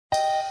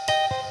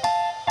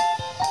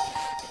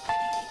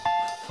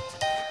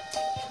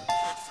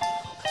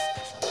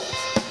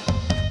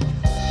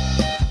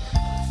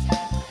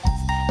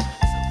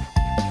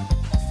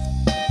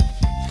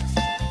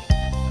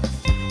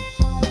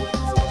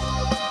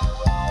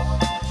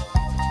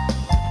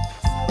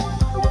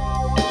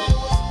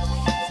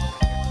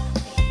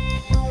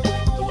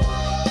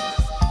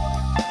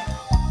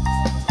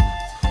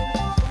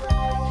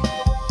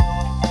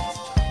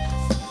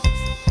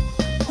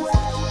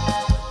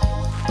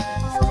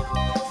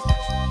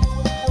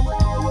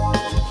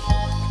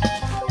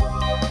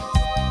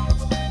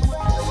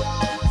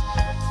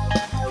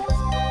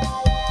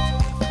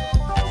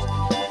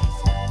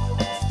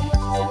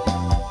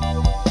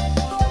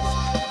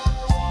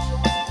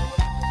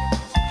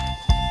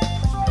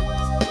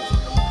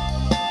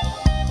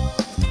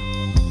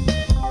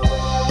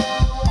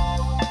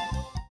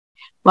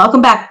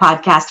Welcome back,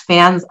 podcast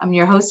fans. I'm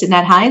your host,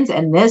 Annette Hines,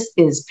 and this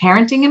is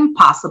Parenting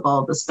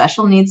Impossible, the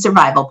Special Needs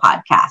Survival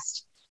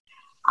Podcast.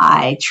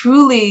 I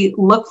truly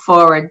look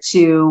forward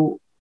to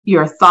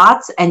your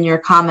thoughts and your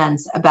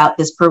comments about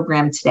this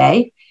program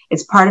today.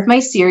 It's part of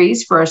my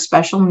series for our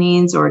Special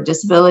Needs or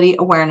Disability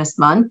Awareness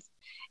Month,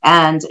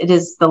 and it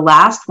is the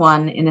last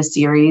one in a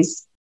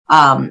series.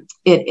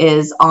 It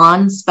is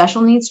on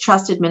Special Needs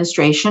Trust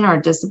Administration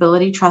or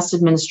Disability Trust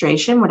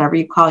Administration, whatever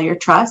you call your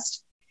trust.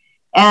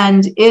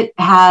 And it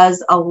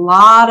has a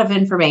lot of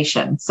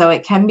information, so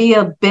it can be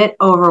a bit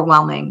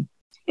overwhelming.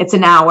 It's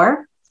an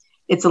hour.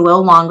 It's a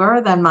little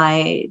longer than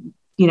my,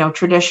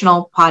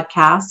 traditional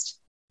podcast.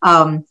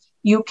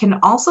 You can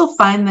also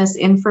find this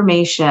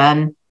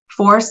information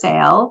for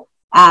sale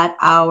at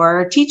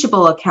our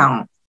Teachable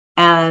account.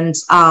 And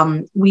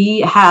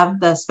we have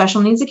the Special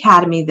Needs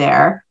Academy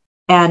there,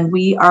 and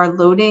we are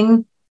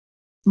loading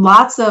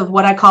lots of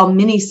what I call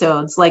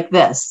mini-sodes like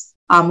this.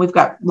 We've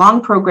got long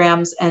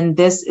programs, and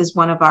this is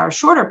one of our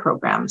shorter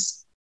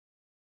programs.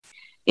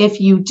 If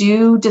you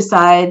do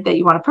decide that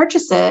you want to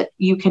purchase it,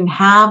 you can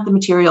have the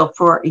material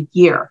for a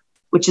year,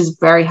 which is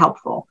very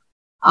helpful.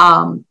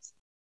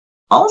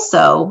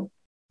 Also,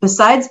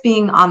 besides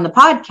being on the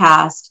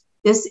podcast,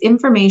 this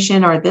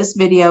information or this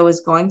video is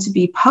going to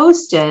be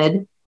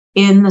posted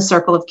in the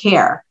Circle of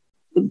Care.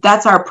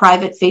 That's our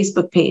private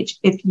Facebook page.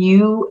 If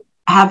you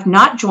have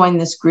not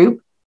joined this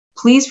group,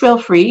 please feel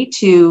free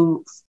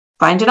to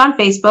find it on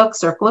Facebook,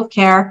 Circle of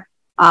Care,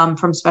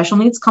 from Special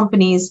Needs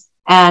Companies,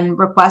 and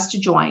request to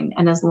join.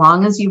 And as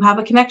long as you have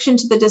a connection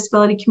to the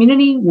disability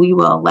community, we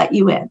will let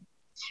you in.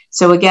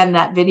 So again,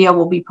 that video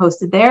will be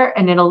posted there,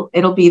 and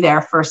it'll be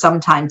there for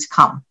some time to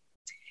come.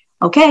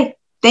 Okay,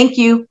 thank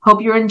you.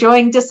 Hope you're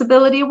enjoying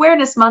Disability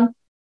Awareness Month.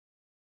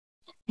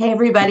 Hey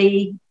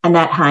everybody,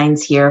 Annette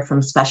Hines here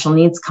from Special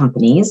Needs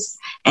Companies.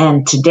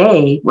 And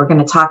today we're going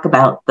to talk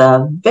about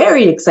the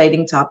very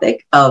exciting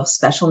topic of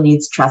Special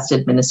Needs Trust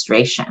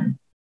Administration.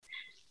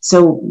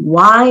 So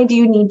why do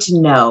you need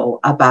to know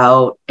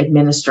about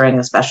administering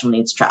a Special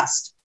Needs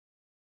Trust?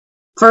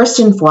 First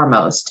and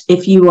foremost,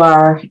 if you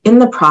are in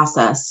the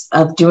process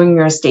of doing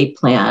your estate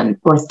plan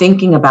or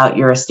thinking about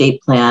your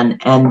estate plan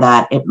and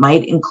that it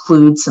might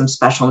include some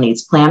special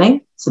needs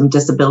planning, some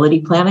disability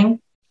planning,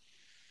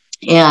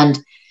 and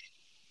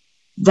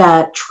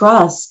that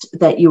trust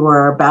that you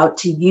are about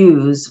to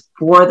use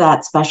for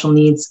that special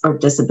needs or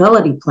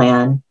disability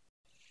plan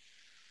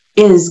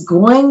is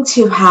going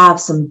to have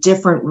some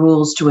different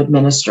rules to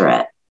administer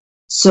it.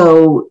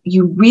 So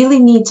you really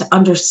need to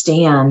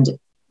understand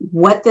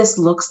what this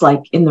looks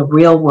like in the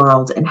real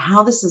world and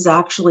how this is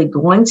actually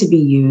going to be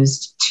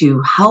used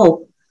to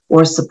help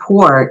or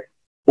support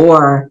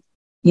or,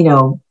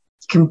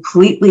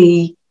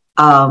 completely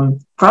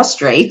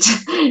frustrate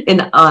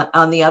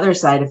on the other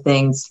side of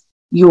things,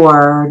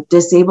 your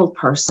disabled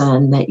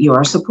person that you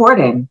are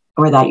supporting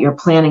or that you're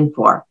planning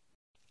for.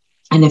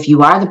 And if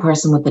you are the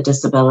person with the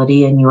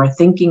disability and you are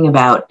thinking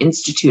about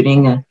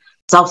instituting a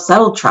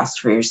self-settled trust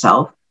for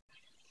yourself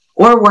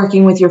or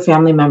working with your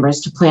family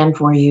members to plan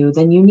for you,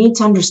 then you need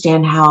to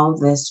understand how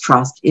this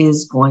trust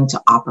is going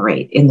to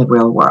operate in the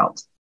real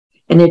world.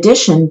 In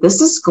addition, this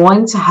is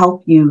going to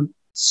help you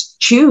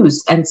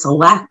choose and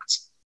select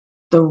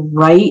the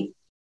right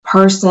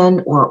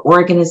person or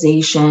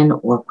organization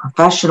or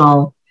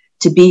professional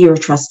to be your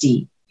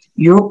trustee.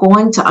 You're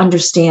going to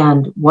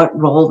understand what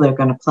role they're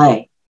going to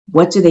play.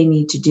 What do they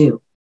need to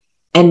do?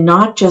 And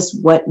not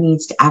just what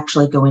needs to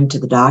actually go into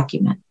the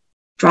document.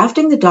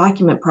 Drafting the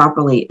document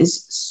properly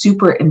is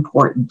super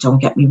important,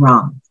 don't get me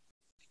wrong.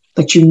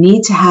 But you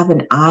need to have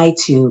an eye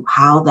to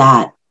how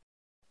that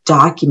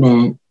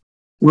document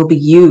will be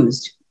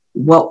used,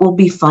 what will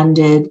be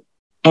funded,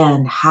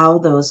 and how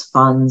those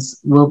funds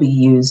will be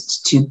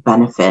used to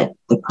benefit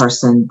the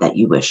person that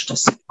you wish to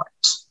support.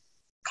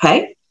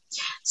 Okay?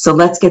 So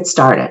let's get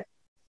started.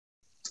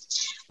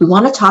 We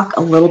want to talk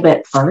a little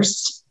bit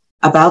first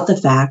about the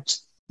fact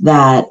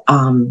that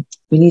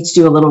we need to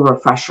do a little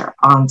refresher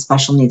on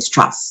special needs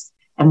trusts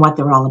and what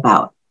they're all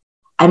about.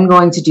 I'm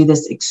going to do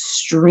this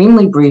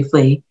extremely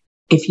briefly.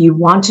 If you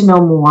want to know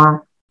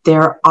more,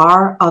 there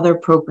are other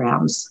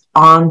programs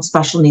on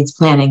special needs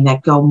planning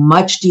that go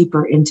much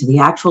deeper into the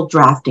actual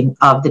drafting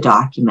of the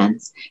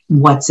documents,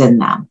 what's in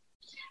them.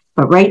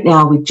 But right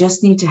now, we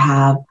just need to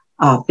have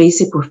a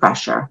basic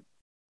refresher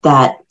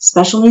that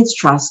special needs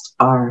trusts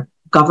are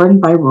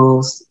governed by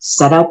rules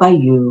set out by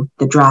you,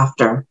 the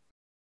drafter,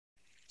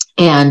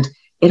 and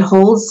it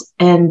holds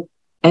and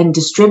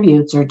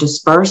distributes or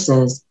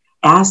disperses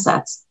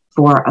assets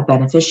for a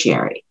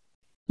beneficiary,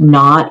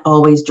 not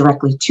always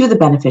directly to the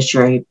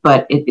beneficiary,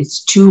 but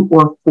it's to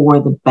or for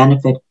the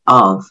benefit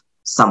of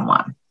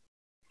someone.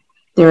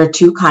 There are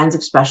two kinds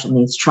of special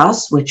needs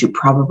trusts, which you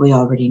probably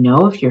already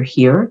know if you're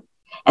here,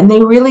 and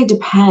they really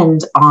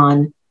depend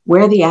on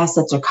where the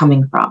assets are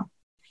coming from.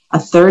 A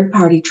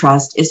third-party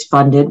trust is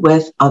funded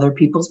with other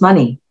people's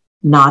money,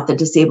 not the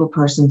disabled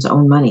person's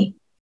own money.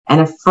 And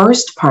a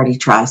first-party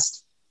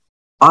trust,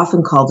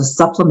 often called a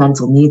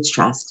supplemental needs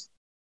trust,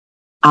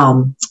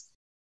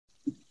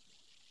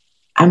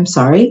 I'm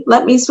sorry,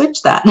 let me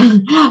switch that.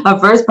 A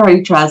first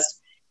party trust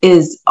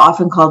is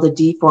often called a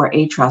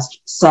D4A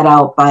trust, set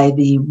out by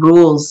the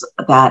rules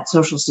that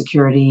Social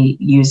Security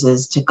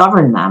uses to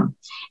govern them.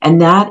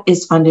 And that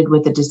is funded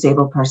with the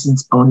disabled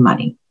person's own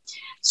money.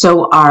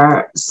 So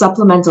our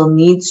supplemental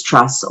needs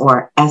trusts,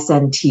 or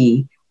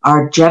SNT,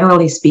 are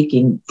generally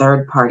speaking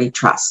third-party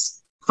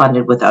trusts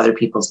funded with other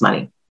people's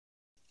money.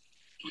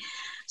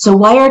 So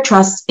why are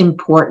trusts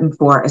important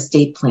for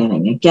estate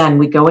planning? Again,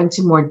 we go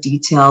into more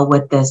detail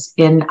with this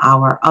in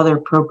our other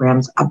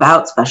programs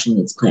about special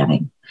needs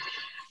planning.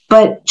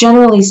 But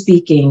generally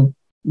speaking,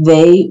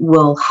 they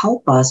will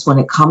help us when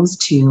it comes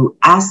to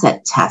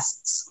asset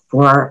tests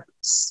for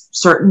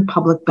certain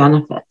public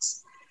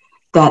benefits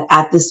that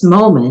at this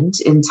moment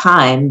in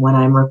time, when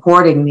I'm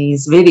recording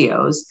these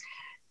videos,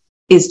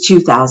 is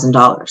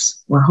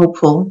 $2,000. We're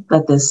hopeful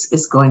that this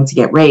is going to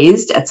get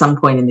raised at some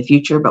point in the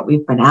future, but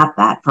we've been at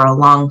that for a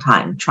long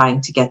time, trying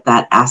to get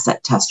that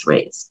asset test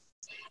raised.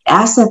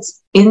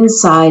 Assets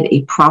inside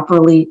a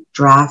properly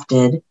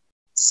drafted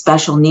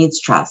special needs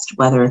trust,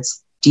 whether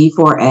it's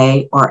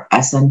D4A or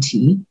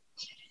SNT,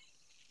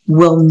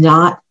 will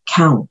not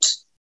count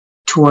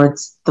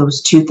towards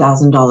those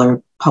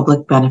 $2,000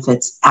 public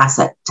benefits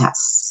asset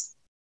tests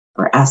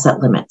or asset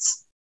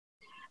limits.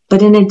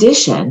 But in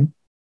addition,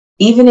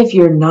 even if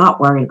you're not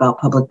worried about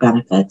public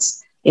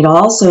benefits, it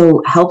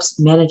also helps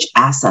manage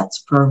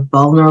assets for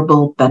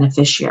vulnerable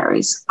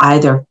beneficiaries,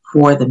 either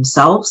for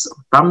themselves,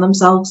 from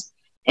themselves,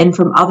 and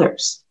from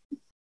others.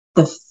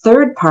 The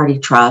third-party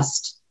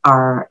trust,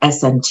 our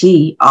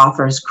SNT,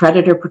 offers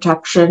creditor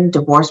protection,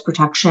 divorce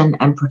protection,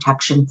 and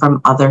protection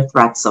from other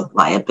threats of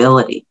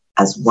liability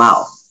as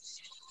well.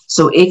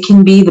 So it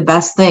can be the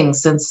best thing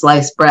since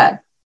sliced bread.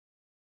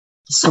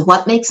 So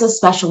what makes a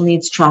special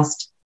needs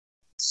trust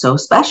so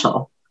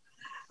special?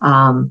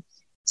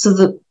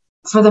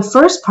 For the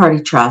first party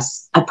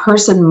trust, a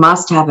person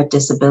must have a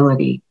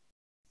disability.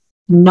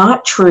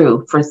 Not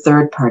true for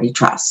third party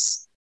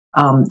trusts.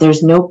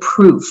 There's no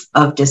proof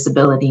of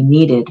disability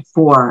needed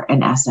for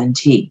an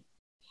SNT.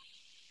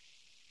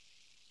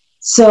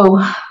 So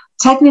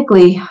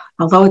technically,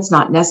 although it's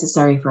not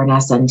necessary for an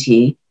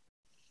SNT,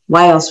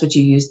 why else would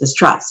you use this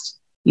trust?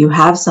 You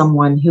have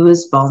someone who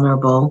is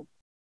vulnerable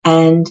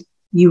and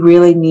you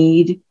really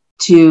need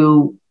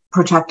to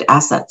protect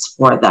assets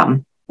for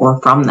them or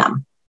from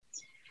them.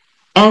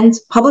 And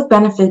public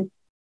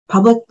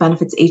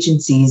benefits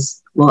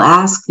agencies will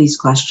ask these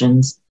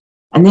questions,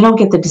 and they don't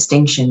get the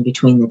distinction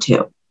between the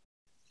two.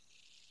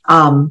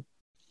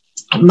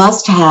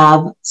 Must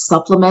have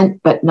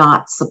supplement but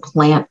not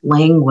supplant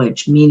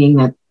language, meaning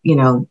that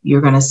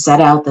you're going to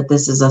set out that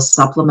this is a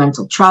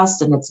supplemental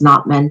trust and it's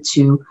not meant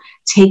to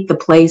take the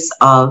place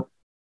of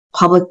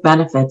public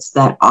benefits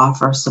that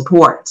offer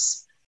supports.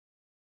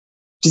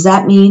 Does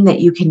that mean that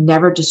you can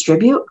never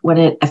distribute when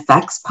it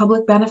affects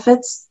public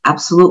benefits?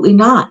 Absolutely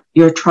not.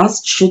 Your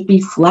trust should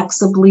be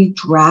flexibly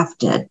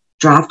drafted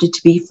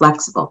to be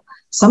flexible.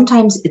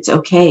 Sometimes it's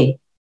okay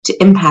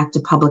to impact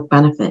a public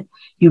benefit.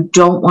 You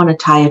don't want to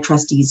tie a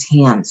trustee's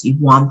hands. You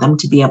want them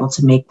to be able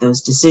to make those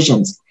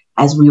decisions,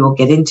 as we will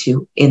get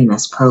into in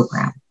this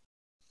program.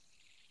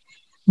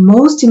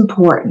 Most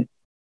important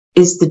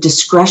is the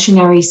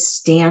discretionary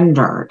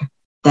standard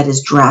that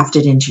is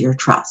drafted into your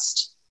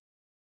trust.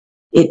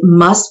 It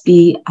must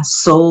be a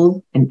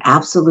sole and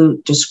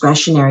absolute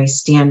discretionary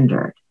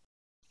standard.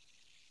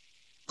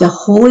 The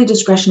wholly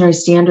discretionary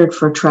standard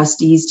for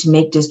trustees to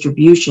make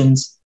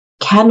distributions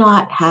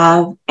cannot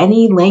have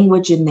any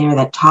language in there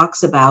that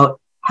talks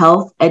about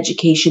health,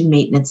 education,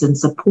 maintenance, and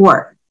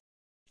support.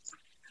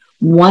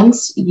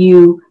 Once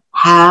you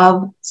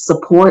have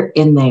support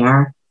in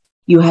there,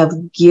 you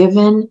have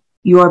given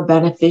your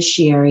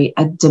beneficiary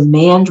a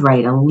demand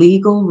right, a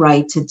legal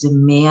right to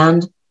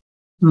demand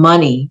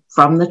money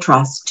from the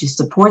trust to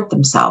support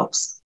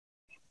themselves.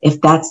 If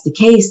that's the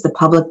case, the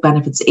public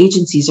benefits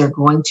agencies are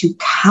going to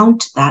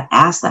count that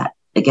asset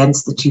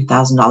against the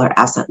 $2,000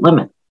 asset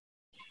limit.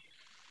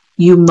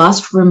 You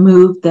must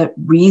remove the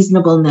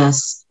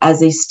reasonableness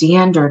as a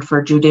standard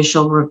for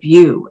judicial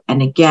review.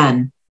 And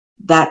again,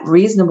 that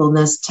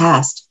reasonableness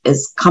test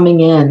is coming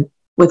in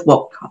with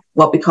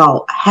what we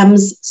call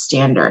HEMS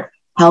standard,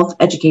 health,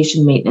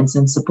 education, maintenance,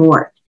 and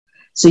support.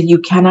 So you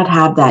cannot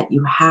have that.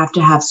 You have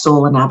to have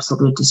sole and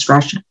absolute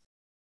discretion.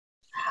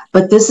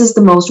 But this is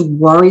the most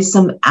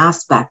worrisome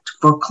aspect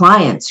for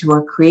clients who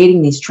are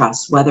creating these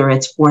trusts, whether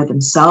it's for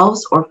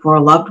themselves or for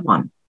a loved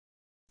one,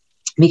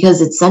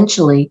 because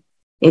essentially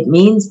it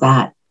means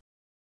that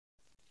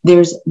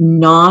there's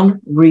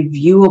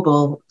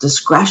non-reviewable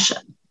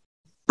discretion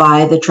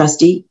by the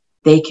trustee.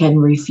 They can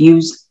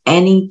refuse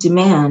any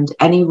demand,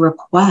 any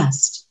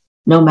request,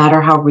 no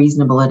matter how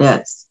reasonable it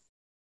is.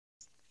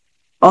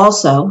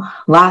 Also,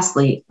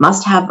 lastly,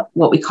 must have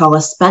what we call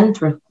a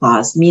spendthrift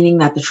clause, meaning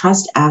that the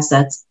trust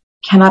assets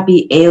cannot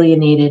be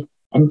alienated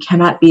and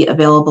cannot be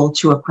available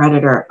to a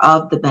creditor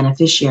of the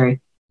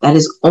beneficiary. That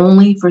is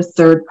only for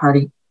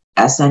third-party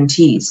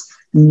SNTs,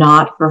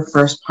 not for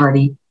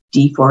first-party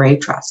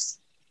D4A trusts.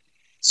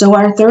 So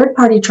our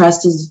third-party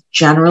trust is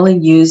generally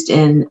used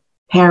in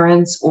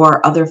parents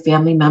or other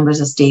family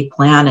members' estate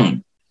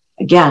planning.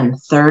 Again,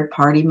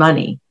 third-party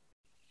money.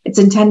 It's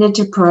intended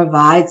to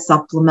provide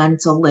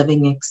supplemental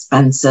living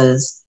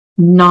expenses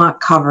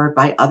not covered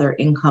by other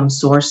income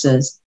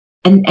sources,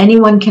 and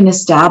anyone can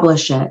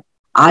establish it.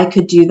 I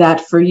could do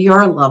that for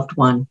your loved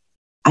one.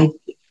 I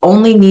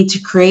only need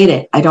to create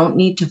it. I don't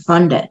need to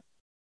fund it.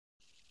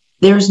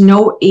 There's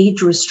no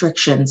age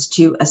restrictions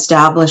to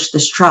establish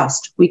this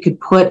trust. We could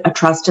put a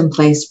trust in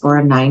place for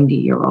a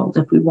 90-year-old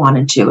if we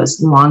wanted to,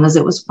 as long as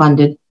it was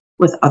funded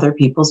with other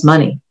people's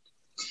money.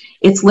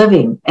 It's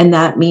living, and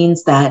that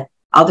means that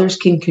others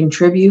can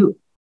contribute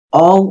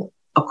all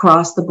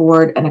across the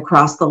board and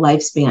across the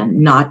lifespan,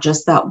 not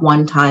just that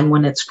one time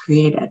when it's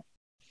created.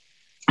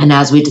 And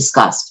as we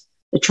discussed,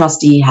 the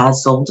trustee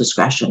has sole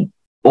discretion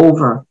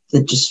over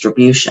the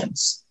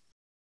distributions.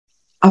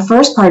 A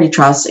first-party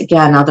trust,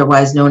 again,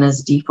 otherwise known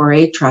as a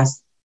D4A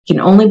trust, can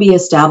only be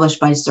established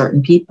by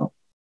certain people.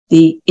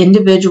 The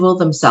individual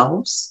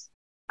themselves,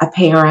 a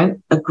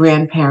parent, a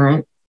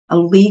grandparent, a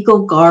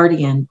legal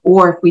guardian,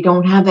 or if we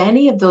don't have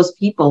any of those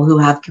people who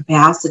have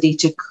capacity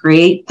to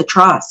create the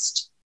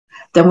trust,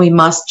 then we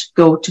must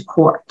go to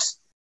court.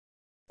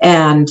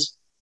 And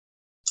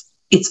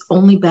it's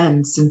only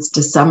been since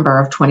December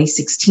of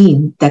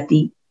 2016 that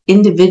the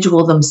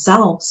individual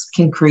themselves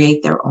can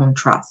create their own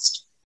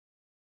trust.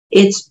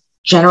 It's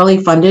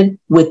generally funded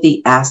with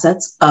the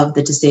assets of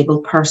the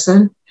disabled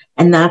person,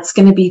 and that's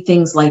going to be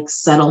things like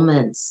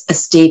settlements,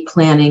 estate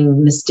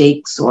planning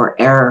mistakes or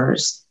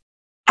errors,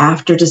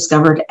 after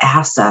discovered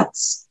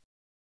assets,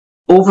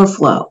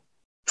 overflow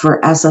for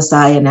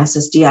SSI and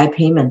SSDI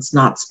payments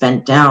not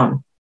spent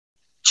down,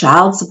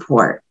 child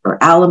support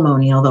or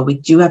alimony, although we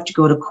do have to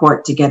go to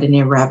court to get an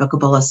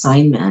irrevocable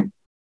assignment.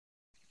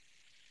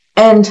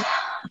 And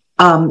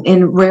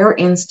in rare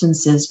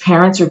instances,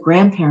 parents or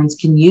grandparents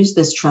can use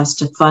this trust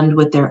to fund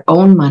with their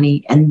own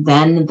money and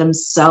then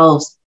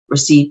themselves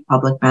receive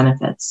public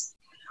benefits.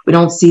 We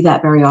don't see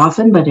that very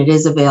often, but it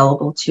is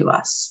available to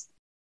us.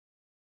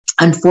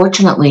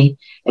 Unfortunately,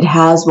 it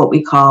has what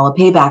we call a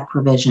payback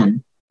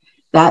provision.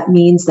 That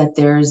means that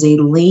there is a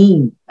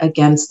lien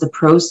against the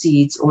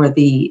proceeds or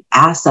the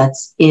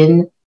assets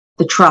in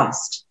the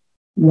trust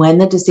when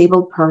the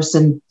disabled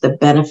person, the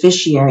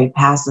beneficiary,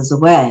 passes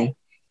away.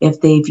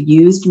 If they've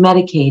used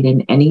Medicaid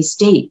in any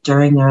state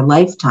during their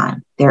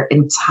lifetime, their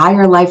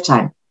entire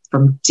lifetime,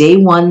 from day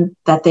one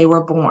that they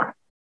were born,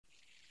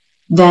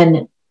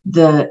 then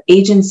the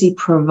agency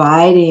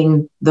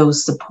providing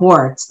those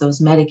supports, those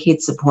Medicaid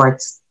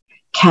supports,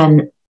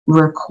 can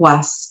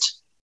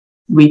request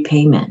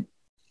repayment,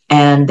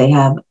 and they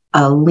have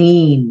a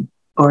lien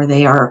or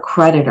they are a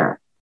creditor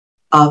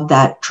of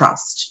that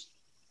trust.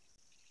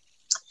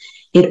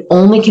 It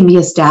only can be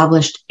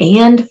established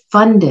and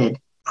funded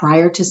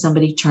prior to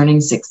somebody turning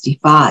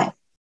 65.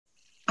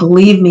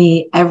 Believe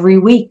me, every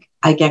week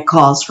I get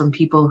calls from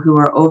people who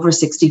are over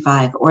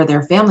 65 or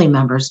their family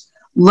members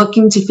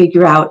looking to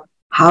figure out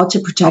how to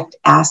protect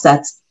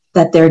assets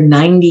that their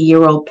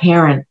 90-year-old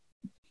parent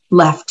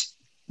left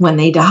when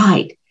they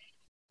died.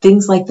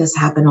 Things like this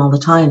happen all the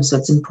time, so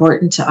it's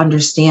important to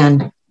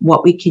understand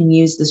what we can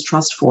use this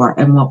trust for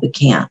and what we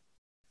can't.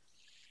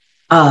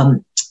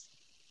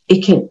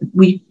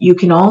 You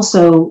can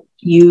also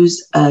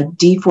use a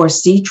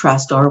D4C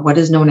trust, or what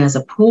is known as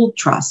a pooled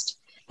trust,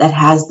 that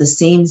has the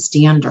same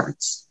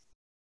standards.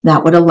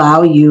 That would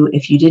allow you,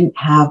 if you didn't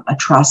have a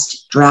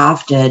trust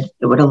drafted,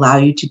 it would allow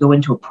you to go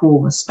into a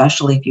pool,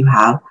 especially if you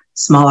have a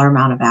smaller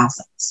amount of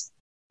assets.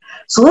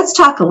 So let's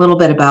talk a little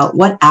bit about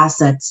what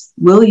assets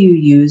will you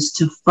use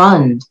to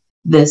fund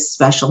this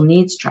special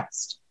needs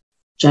trust.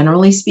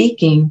 Generally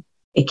speaking,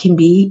 it can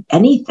be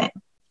anything.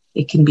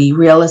 It can be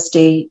real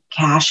estate,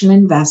 cash and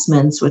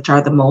investments, which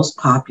are the most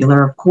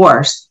popular, of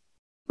course.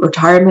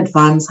 Retirement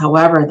funds,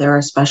 however, there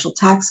are special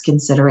tax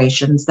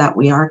considerations that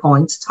we are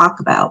going to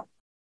talk about.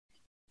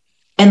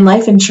 And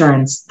life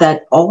insurance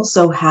that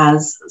also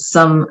has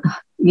some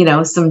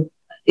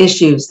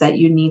issues that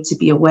you need to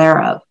be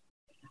aware of.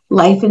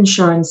 Life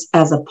insurance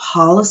as a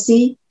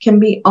policy can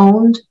be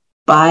owned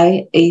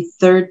by a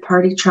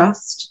third-party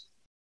trust,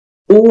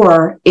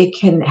 or it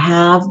can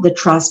have the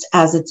trust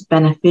as its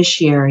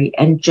beneficiary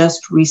and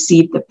just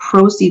receive the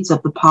proceeds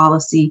of the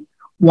policy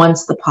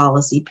once the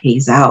policy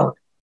pays out,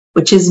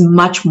 which is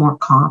much more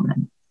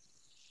common.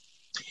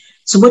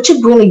 So what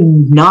should really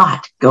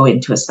not go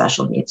into a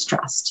special needs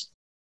trust?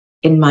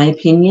 In my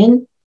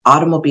opinion,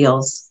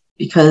 automobiles,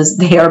 because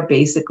they are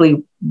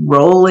basically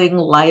rolling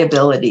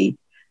liability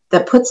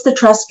that puts the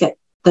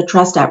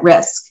trust at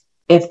risk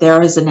if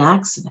there is an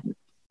accident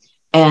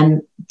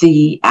and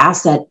the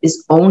asset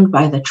is owned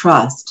by the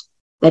trust,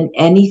 then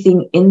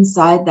anything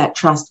inside that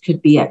trust could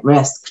be at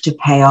risk to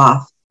pay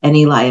off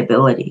any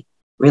liability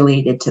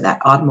related to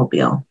that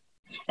automobile.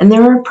 And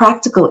there are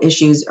practical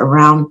issues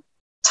around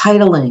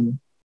titling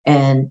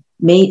and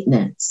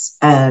maintenance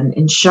and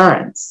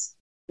insurance.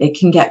 It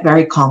can get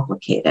very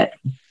complicated.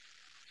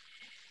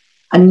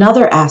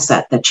 Another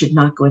asset that should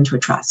not go into a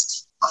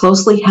trust: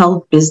 closely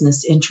held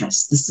business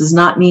interests. This does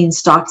not mean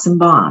stocks and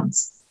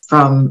bonds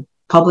from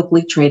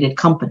publicly traded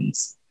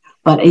companies.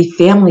 But a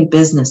family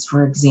business,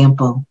 for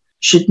example,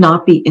 should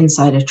not be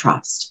inside a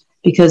trust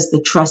because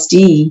the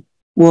trustee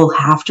will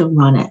have to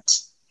run it.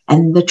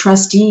 And the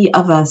trustee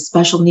of a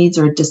special needs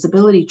or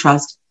disability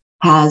trust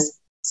has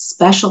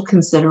special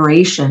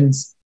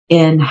considerations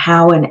in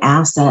how an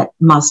asset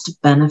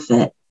must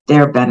benefit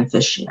their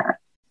beneficiary.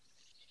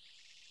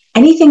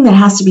 Anything that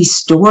has to be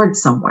stored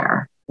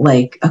somewhere,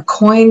 like a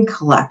coin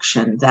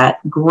collection,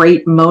 that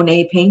great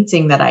Monet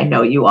painting that I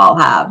know you all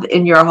have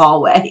in your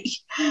hallway,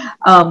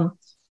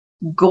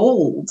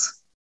 gold,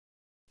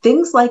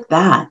 things like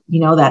that,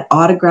 that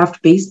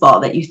autographed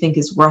baseball that you think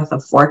is worth a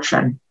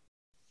fortune.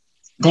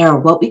 They're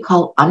what we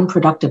call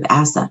unproductive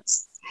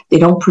assets. They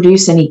don't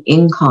produce any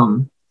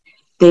income.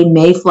 They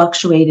may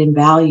fluctuate in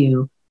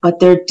value, but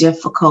they're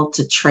difficult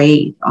to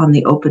trade on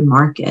the open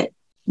market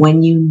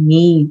when you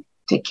need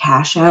to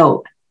cash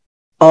out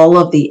all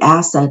of the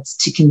assets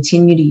to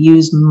continue to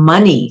use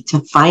money to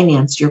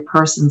finance your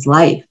person's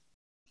life.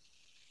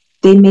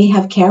 They may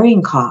have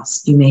carrying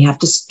costs. You may have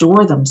to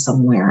store them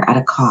somewhere at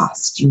a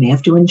cost. You may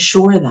have to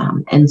insure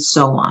them, and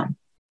so on.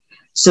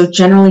 So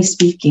generally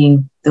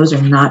speaking, those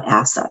are not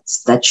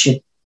assets that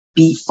should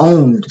be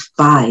owned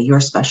by your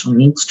special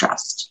needs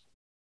trust.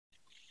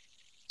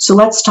 So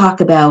let's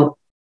talk about,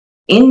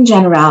 in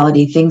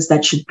generality, things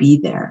that should be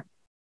there.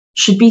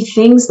 Should be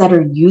things that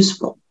are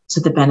useful to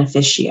the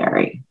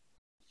beneficiary,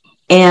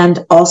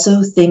 and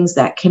also things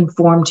that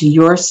conform to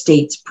your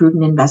state's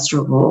prudent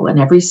investor rule. And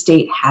every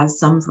state has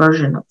some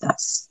version of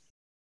this.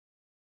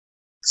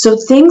 So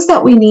things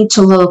that we need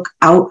to look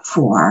out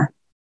for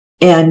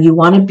and you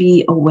want to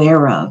be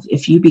aware of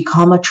if you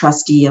become a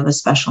trustee of a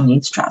special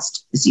needs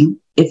trust is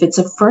if it's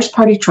a first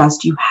party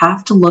trust, you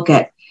have to look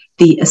at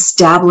the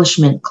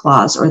establishment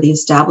clause or the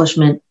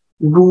establishment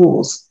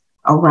rules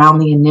around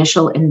the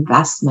initial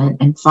investment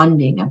and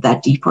funding of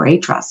that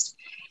D4A trust.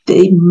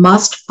 They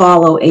must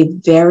follow a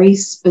very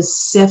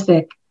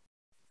specific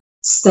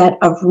set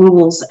of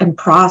rules and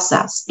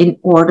process in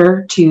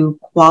order to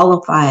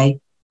qualify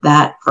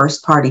that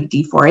first party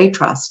D4A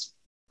trust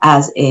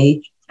as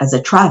a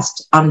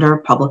trust under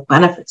public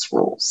benefits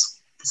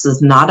rules. This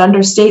is not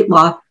under state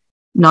law,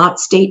 not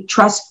state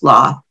trust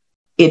law.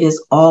 It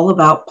is all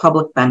about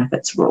public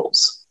benefits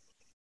rules.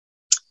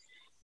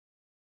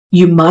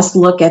 You must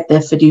look at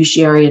the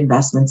fiduciary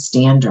investment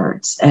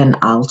standards, and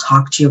I'll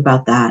talk to you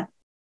about that.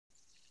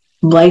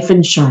 Life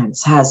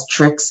insurance has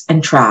tricks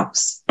and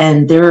traps,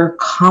 and there are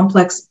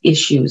complex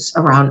issues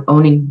around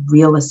owning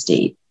real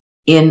estate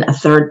in a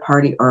third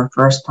party or a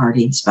first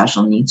party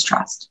special needs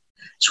trust.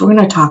 So we're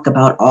going to talk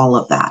about all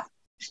of that.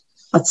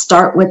 Let's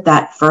start with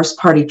that first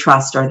party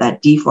trust or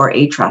that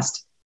D4A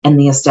trust and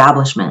the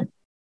establishment.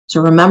 So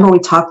remember, we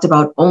talked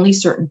about only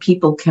certain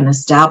people can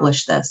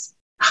establish this.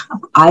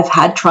 I've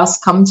had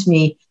trusts come to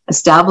me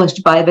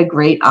established by the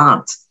great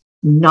aunt,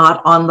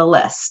 not on the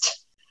list.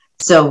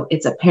 So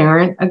it's a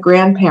parent, a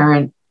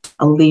grandparent,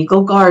 a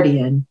legal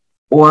guardian,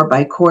 or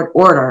by court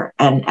order.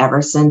 And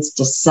ever since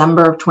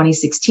December of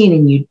 2016,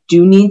 and you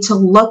do need to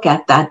look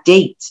at that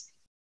date,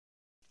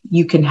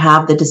 you can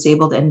have the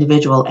disabled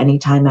individual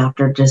anytime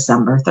after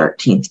December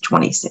 13th,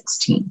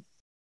 2016.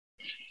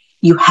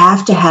 You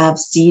have to have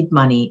seed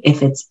money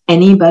if it's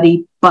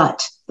anybody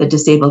but the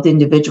disabled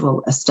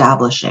individual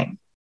establishing.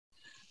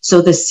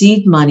 So the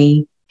seed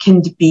money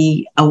can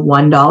be a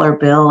 $1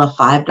 bill, a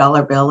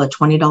 $5 bill, a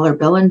 $20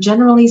 bill. And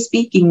generally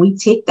speaking, we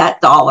take that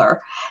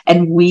dollar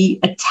and we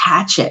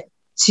attach it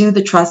to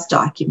the trust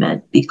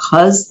document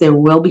because there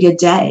will be a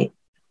day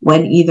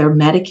when either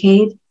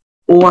Medicaid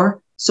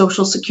or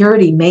Social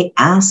Security may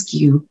ask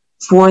you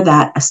for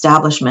that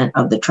establishment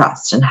of the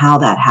trust and how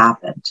that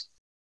happened.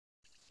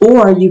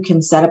 Or you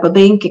can set up a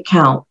bank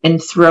account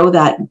and throw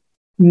that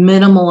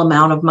minimal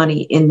amount of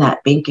money in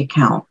that bank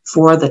account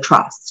for the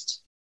trust.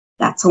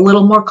 That's a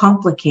little more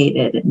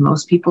complicated, and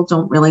most people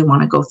don't really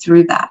want to go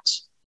through that.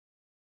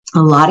 A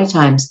lot of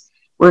times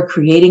we're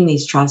creating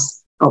these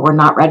trusts, but we're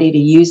not ready to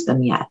use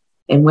them yet,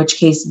 in which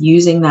case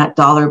using that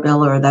dollar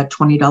bill or that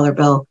 $20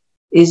 bill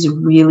is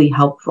really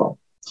helpful.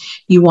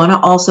 You want to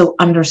also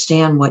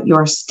understand what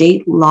your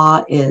state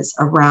law is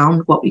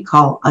around what we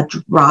call a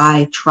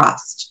dry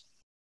trust.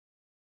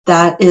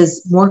 That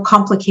is more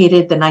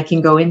complicated than I can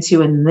go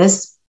into in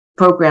this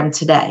program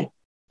today.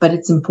 But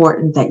it's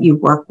important that you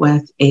work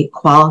with a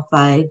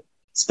qualified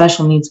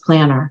special needs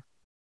planner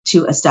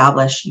to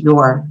establish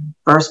your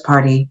first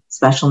party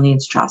special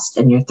needs trust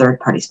and your third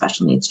party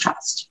special needs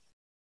trust.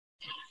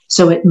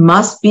 So it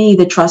must be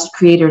the trust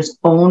creator's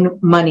own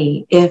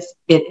money if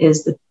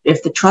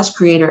the trust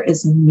creator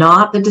is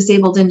not the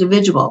disabled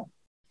individual.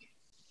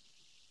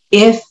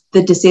 If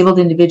the disabled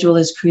individual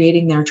is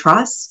creating their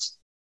trust,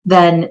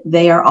 then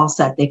they are all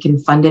set. They can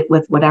fund it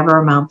with whatever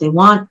amount they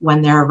want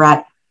when they're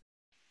ready.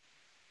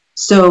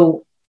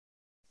 So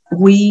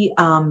we,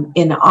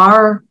 in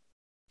our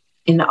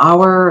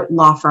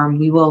law firm,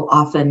 we will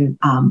often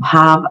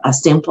have a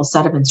sample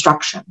set of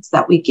instructions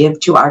that we give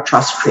to our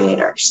trust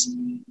creators.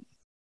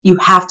 You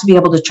have to be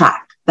able to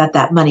track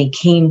that money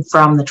came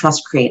from the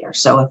trust creator.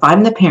 So if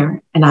I'm the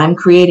parent and I'm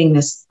creating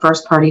this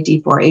first party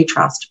D4A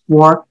trust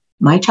for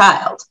my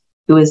child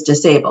who is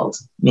disabled,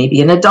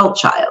 maybe an adult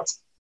child,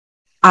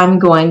 I'm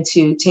going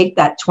to take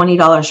that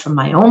 $20 from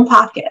my own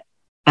pocket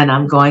and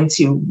I'm going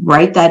to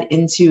write that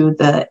into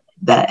the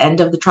end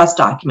of the trust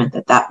document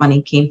that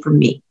money came from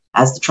me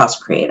as the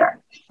trust creator.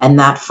 And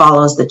that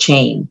follows the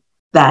chain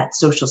that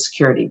Social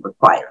Security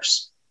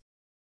requires.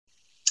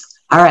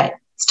 All right,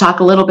 let's talk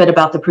a little bit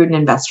about the prudent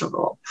investor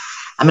rule.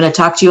 I'm going to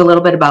talk to you a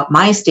little bit about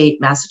my state,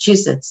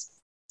 Massachusetts,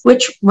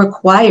 which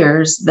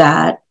requires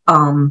that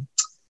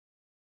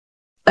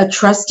a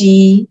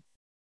trustee,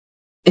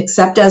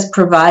 except as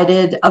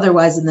provided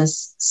otherwise in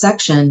this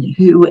section,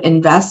 who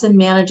invests and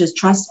manages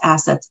trust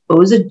assets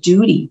owes a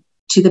duty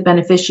to the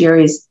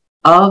beneficiaries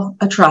of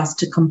a trust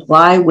to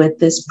comply with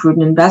this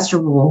prudent investor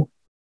rule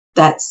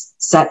that's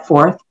set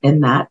forth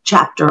in that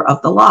chapter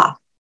of the law.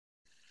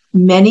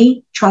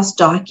 Many trust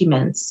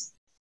documents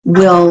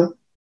will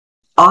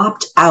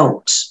opt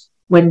out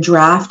when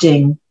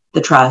drafting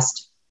the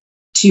trust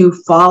to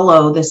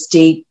follow the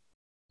state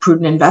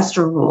prudent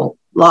investor rule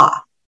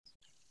law.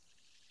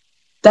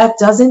 That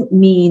doesn't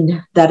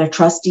mean that a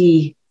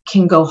trustee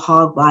can go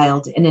hog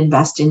wild and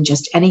invest in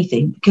just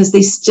anything, because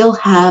they still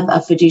have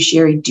a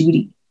fiduciary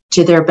duty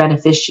to their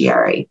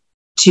beneficiary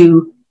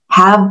to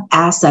have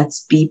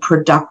assets be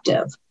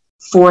productive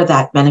for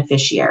that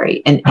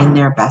beneficiary and in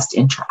their best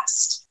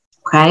interest.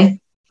 Okay?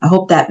 I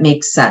hope that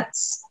makes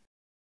sense.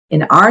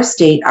 In our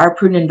state, our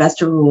prudent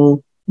investor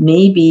rule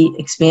may be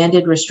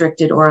expanded,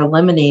 restricted, or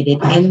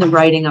eliminated in the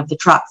writing of the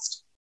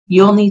trust.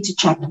 You'll need to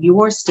check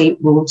your state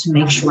rule to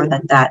make sure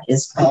that that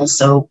is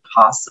also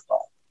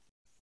possible.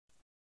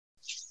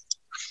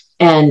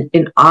 And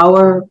in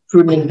our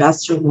prudent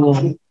investor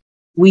rule,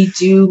 we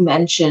do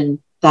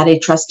mention that a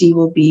trustee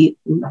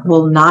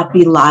will not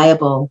be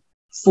liable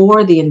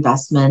for the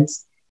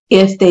investments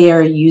if they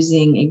are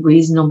using a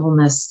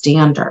reasonableness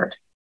standard.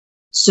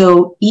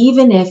 So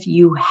even if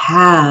you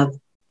have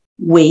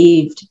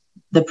waived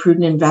the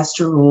prudent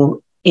investor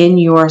rule in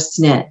your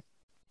SNIT,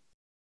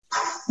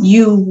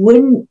 you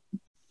wouldn't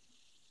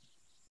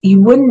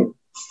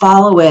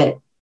follow it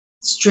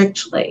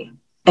strictly.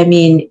 I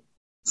mean,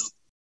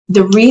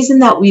 the reason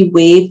that we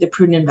waived the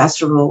prudent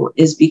investor rule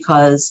is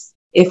because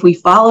if we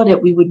followed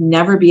it, we would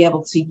never be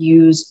able to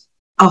use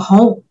a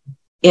home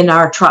in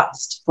our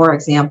trust, for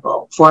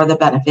example, for the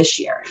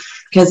beneficiary,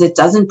 because it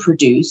doesn't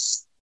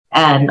produce.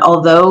 And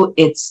although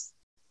it's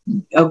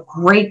a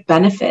great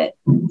benefit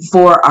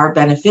for our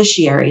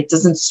beneficiary, it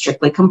doesn't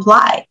strictly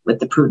comply with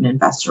the prudent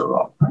investor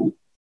rule.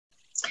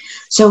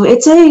 So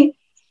it's a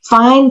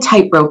fine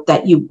tightrope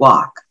that you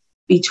walk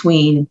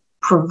between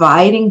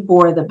providing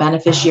for the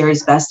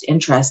beneficiary's best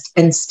interest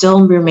and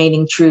still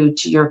remaining true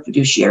to your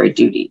fiduciary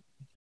duty.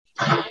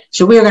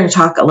 So we are going to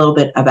talk a little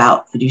bit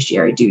about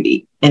fiduciary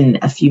duty in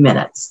a few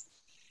minutes.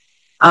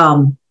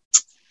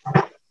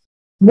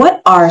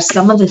 What are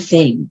some of the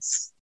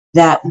things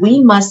that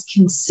we must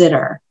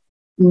consider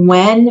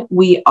when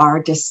we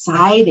are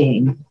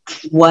deciding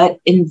what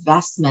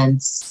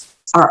investments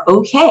are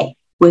okay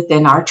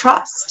within our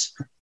trust?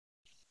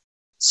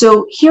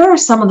 So here are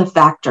some of the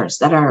factors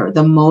that are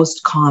the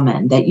most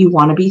common that you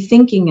want to be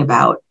thinking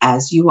about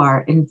as you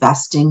are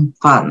investing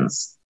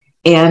funds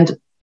and,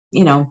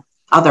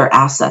 other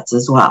assets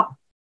as well.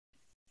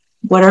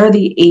 What are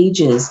the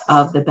ages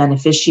of the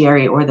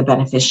beneficiary or the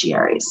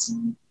beneficiaries?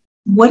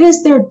 What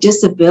is their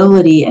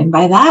disability? And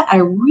by that, I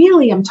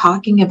really am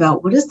talking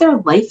about what is their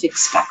life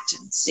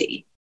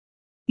expectancy?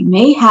 You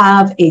may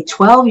have a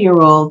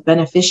 12-year-old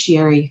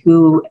beneficiary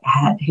who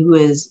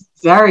is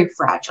very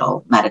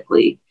fragile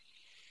medically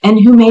and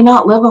who may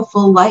not live a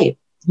full life,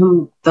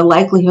 who the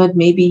likelihood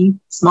may be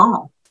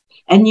small.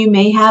 And you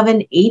may have an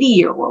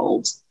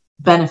 80-year-old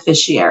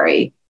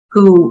beneficiary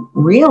who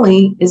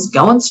really is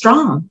going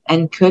strong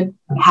and could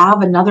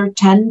have another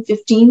 10,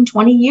 15,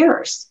 20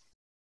 years.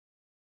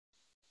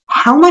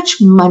 How much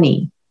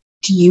money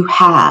do you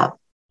have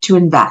to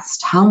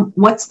invest?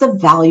 What's the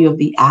value of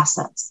the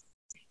assets?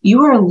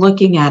 You are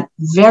looking at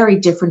very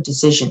different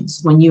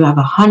decisions when you have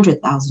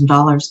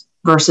 $100,000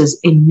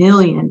 versus $1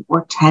 million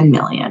or $10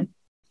 million.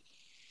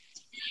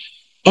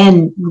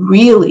 And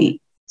really,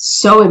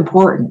 so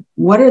important,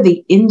 what are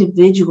the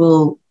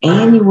individual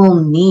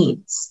annual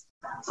needs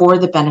for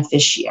the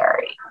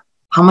beneficiary?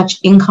 How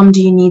much income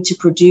do you need to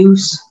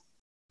produce?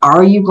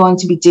 Are you going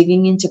to be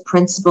digging into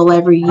principal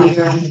every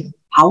year?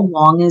 How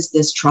long is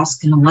this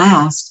trust going to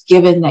last,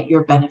 given that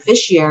your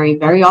beneficiary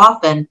very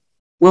often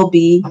will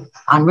be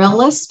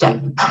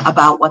unrealistic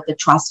about what the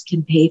trust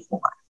can pay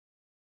for?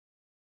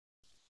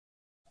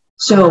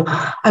 So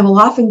I will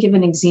often give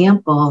an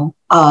example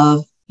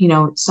of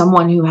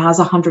someone who has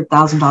a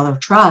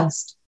 $100,000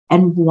 trust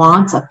and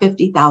wants a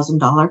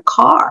 $50,000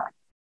 car.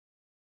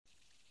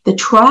 The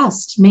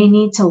trust may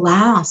need to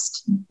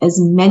last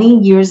as many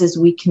years as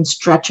we can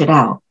stretch it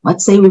out.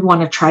 Let's say we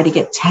want to try to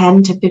get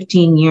 10 to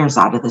 15 years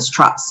out of this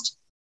trust.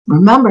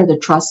 Remember, the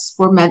trusts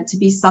were meant to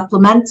be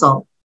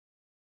supplemental.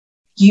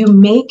 You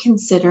may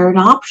consider an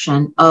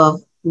option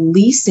of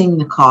leasing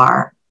the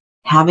car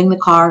having the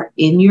car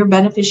in your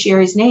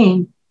beneficiary's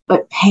name,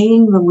 but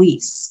paying the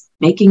lease,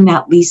 making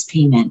that lease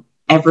payment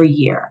every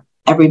year,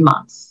 every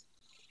month.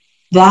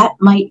 That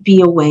might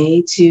be a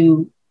way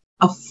to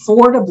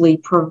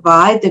affordably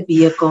provide the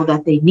vehicle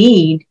that they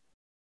need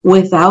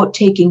without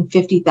taking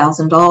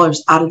 $50,000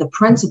 out of the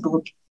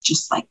principal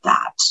just like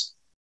that.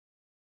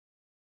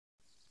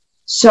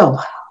 So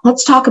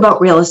let's talk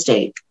about real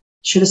estate.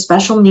 Should a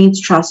special needs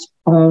trust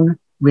own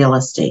real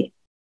estate?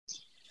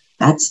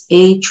 That's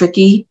a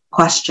tricky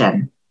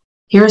question.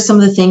 Here are some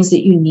of the things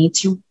that you need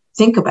to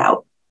think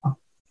about.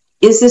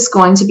 Is this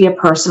going to be a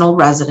personal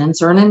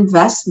residence or an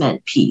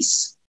investment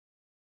piece?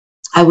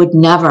 I would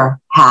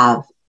never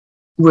have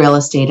real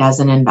estate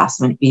as an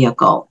investment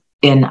vehicle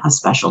in a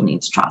special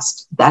needs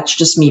trust. That's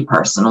just me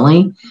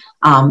personally.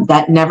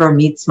 That never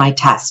meets my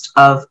test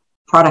of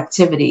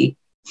productivity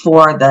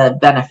for the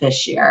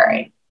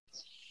beneficiary.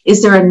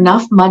 Is there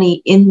enough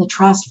money in the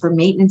trust for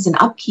maintenance and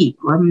upkeep?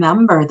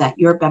 Remember that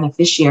your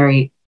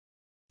beneficiary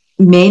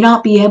may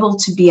not be able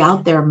to be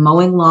out there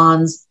mowing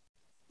lawns,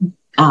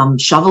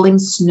 shoveling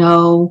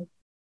snow,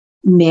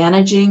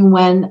 managing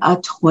when a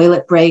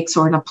toilet breaks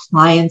or an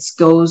appliance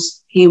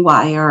goes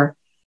haywire.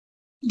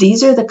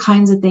 These are the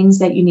kinds of things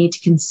that you need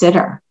to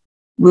consider.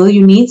 Will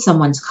you need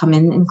someone to come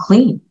in and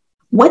clean?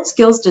 What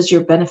skills does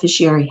your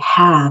beneficiary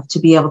have to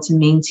be able to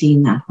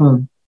maintain that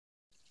home?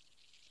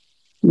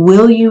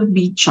 Will you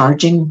be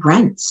charging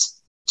rent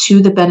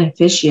to the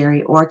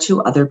beneficiary or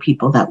to other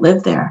people that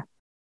live there?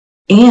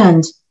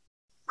 And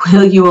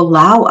will you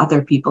allow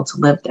other people to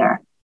live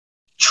there?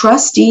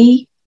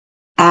 Trustee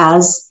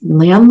as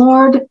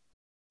landlord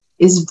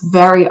is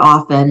very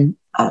often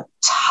a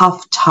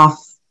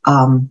tough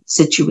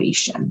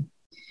situation.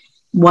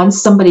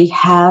 Once somebody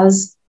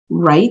has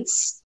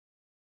rights,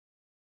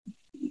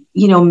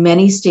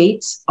 many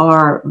states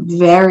are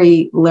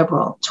very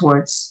liberal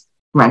towards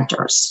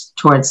renters,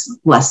 towards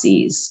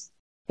lessees.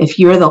 If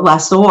you're the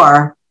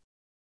lessor,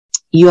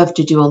 you have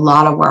to do a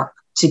lot of work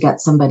to get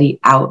somebody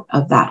out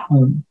of that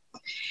home.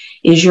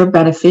 Is your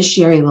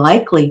beneficiary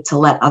likely to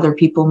let other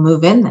people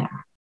move in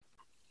there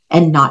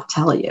and not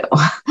tell you?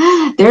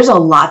 There's a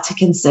lot to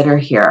consider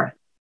here.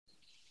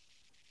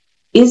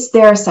 Is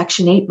there a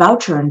Section 8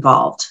 voucher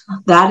involved?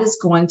 That is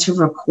going to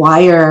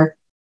require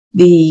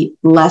the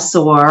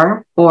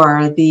lessor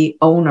or the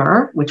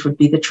owner, which would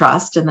be the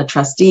trust and the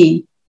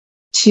trustee,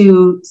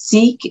 to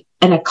seek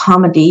an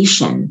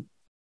accommodation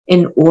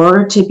in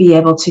order to be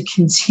able to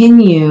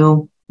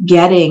continue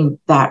getting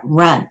that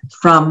rent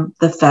from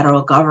the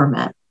federal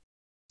government.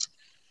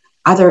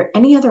 Are there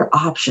any other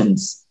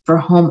options for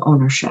home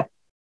ownership?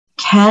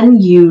 Can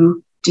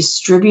you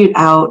distribute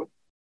out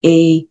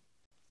a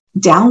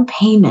down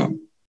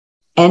payment,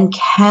 and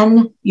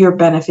can your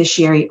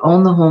beneficiary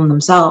own the home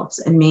themselves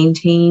and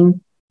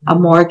maintain a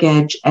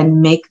mortgage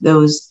and make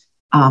those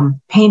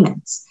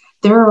payments?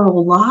 There are a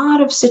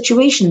lot of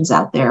situations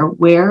out there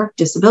where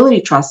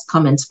disability trusts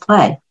come into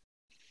play.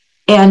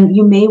 And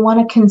you may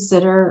want to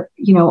consider,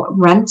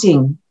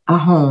 renting a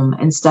home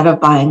instead of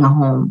buying a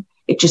home.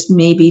 It just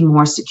may be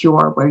more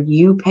secure where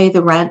you pay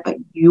the rent, but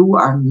you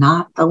are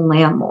not the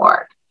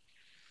landlord.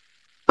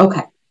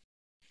 Okay.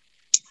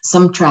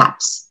 Some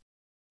traps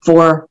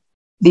for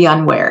the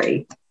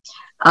unwary.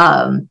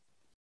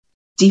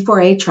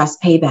 D4A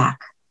trust payback.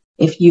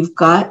 If you've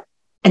got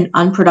an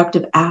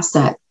unproductive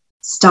asset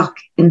stuck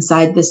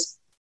inside this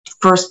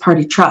first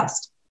party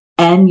trust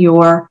and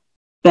your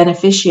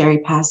beneficiary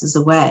passes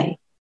away,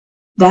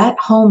 that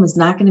home is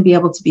not going to be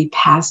able to be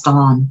passed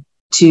on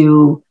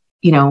to,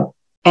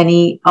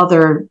 any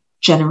other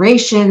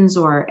generations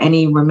or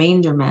any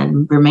remainder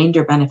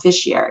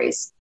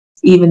beneficiaries,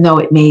 even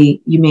though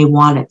you may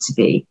want it to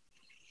be.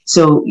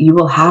 So you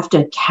will have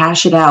to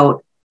cash it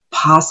out,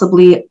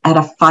 possibly at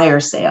a fire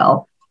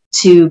sale,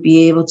 to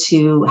be able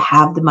to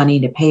have the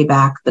money to pay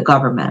back the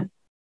government.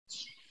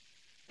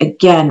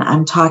 Again,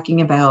 I'm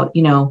talking about,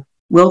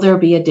 will there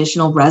be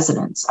additional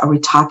residents? Are we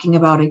talking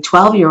about a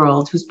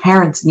 12-year-old whose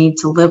parents need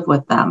to live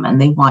with them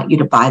and they want you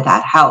to buy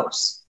that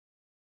house?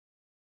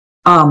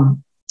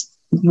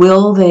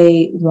 Will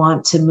they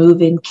want to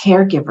move in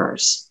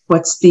caregivers?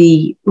 What's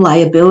the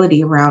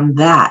liability around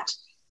that?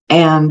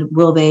 And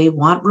will they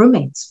want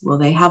roommates? Will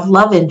they have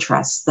love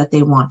interests that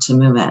they want to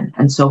move in,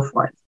 and so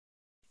forth?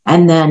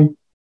 And then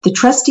the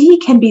trustee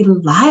can be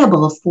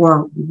liable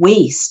for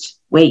waste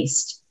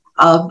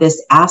of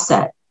this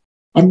asset.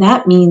 And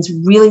that means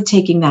really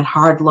taking that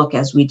hard look,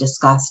 as we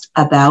discussed,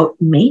 about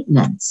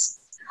maintenance.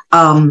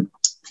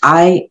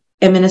 I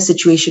am in a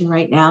situation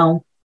right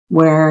now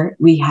where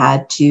we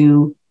had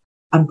to,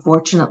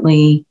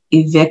 unfortunately,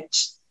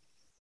 evict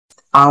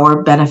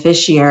our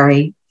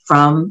beneficiary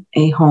from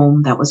a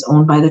home that was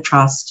owned by the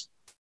trust,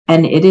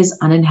 and it is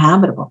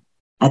uninhabitable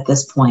at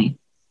this point.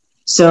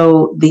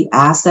 So the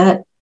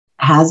asset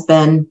has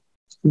been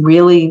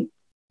really,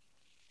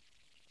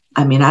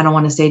 I don't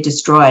want to say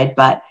destroyed,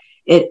 but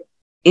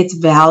its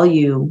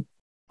value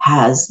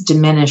has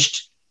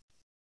diminished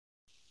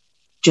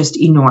just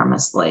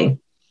enormously.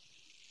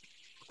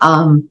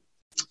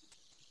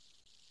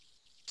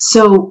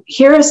 So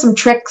here are some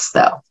tricks,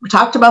 though. We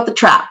talked about the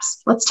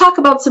traps. Let's talk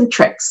about some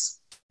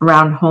tricks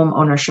around home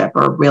ownership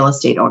or real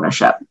estate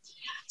ownership.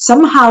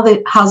 Somehow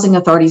the housing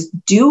authorities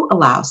do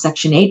allow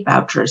Section 8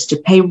 vouchers to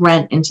pay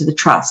rent into the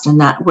trust,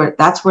 and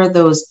that's where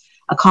those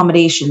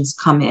accommodations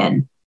come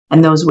in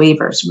and those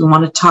waivers. We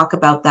want to talk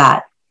about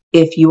that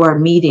if you are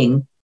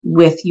meeting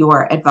with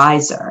your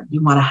advisor.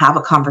 You want to have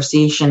a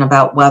conversation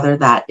about whether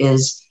that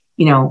is,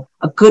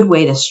 a good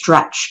way to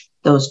stretch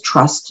those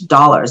trust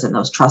dollars and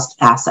those trust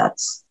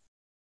assets.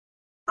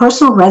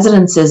 Personal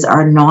residences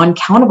are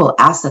non-countable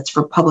assets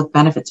for public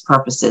benefits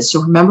purposes.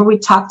 So remember, we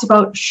talked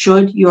about,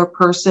 should your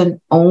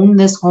person own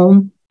this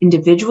home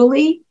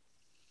individually?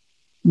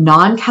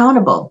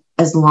 Non-countable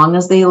as long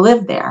as they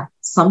live there.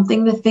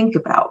 Something to think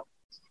about.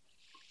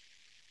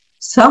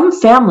 Some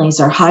families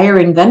are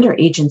hiring vendor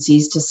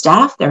agencies to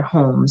staff their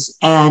homes,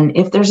 and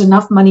if there's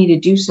enough money to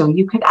do so,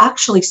 you could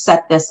actually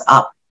set this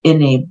up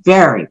in a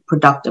very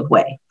productive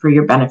way for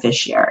your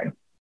beneficiary.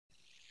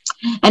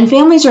 And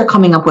families are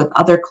coming up with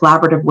other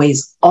collaborative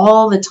ways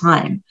all the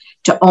time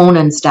to own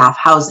and staff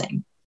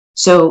housing.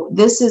 So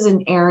this is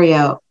an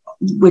area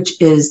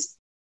which is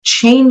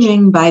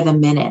changing by the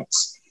minute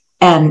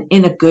and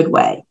in a good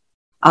way.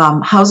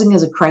 Housing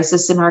is a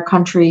crisis in our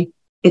country.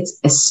 It's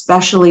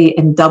especially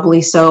and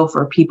doubly so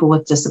for people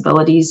with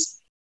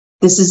disabilities.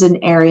 This is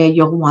an area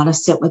you'll want to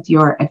sit with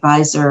your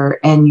advisor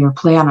and your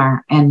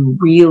planner and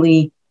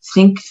really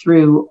think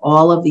through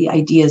all of the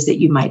ideas that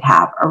you might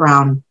have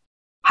around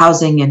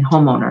housing and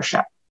home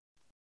ownership,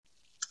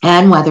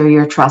 and whether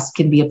your trust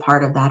can be a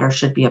part of that or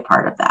should be a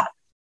part of that.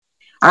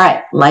 All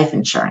right, life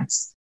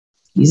insurance.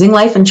 Using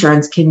life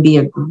insurance can be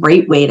a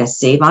great way to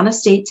save on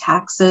estate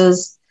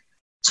taxes,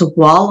 to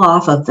wall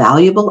off a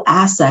valuable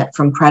asset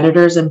from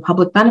creditors and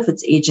public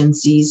benefits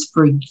agencies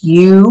for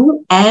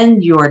you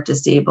and your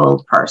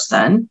disabled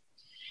person,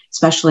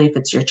 especially if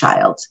it's your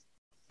child.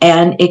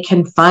 And it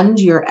can fund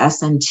your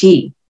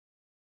S&T,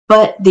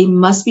 but they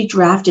must be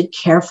drafted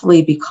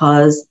carefully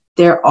because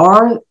there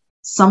are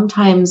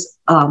sometimes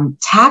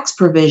tax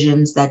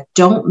provisions that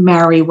don't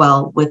marry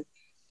well with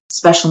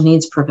special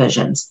needs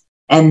provisions.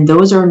 And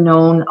those are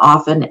known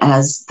often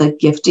as the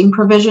gifting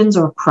provisions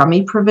or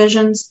crummy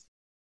provisions.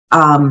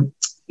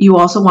 You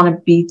also want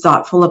to be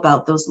thoughtful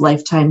about those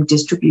lifetime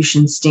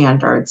distribution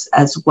standards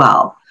as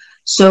well.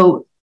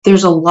 So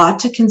there's a lot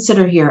to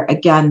consider here.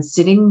 Again,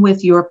 sitting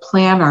with your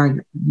planner,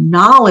 your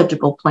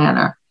knowledgeable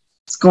planner,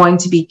 is going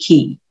to be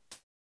key.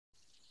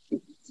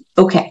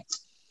 Okay,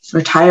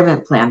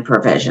 retirement plan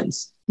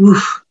provisions.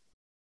 We've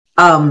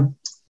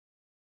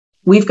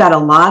got a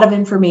lot of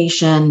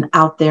information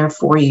out there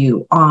for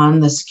you on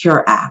the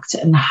Secure Act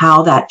and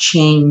how that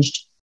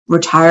changed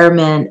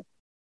retirement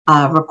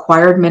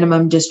required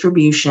minimum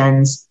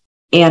distributions,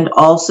 and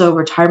also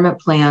retirement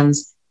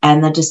plans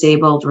and the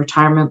disabled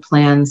retirement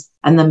plans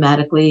and the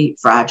medically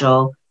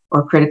fragile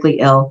or critically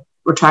ill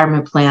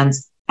retirement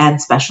plans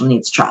and special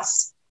needs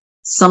trusts.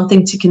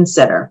 Something to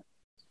consider.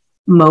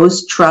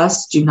 Most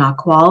trusts do not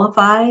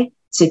qualify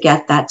to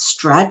get that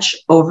stretch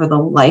over the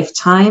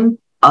lifetime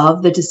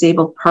of the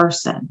disabled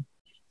person.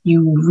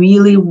 You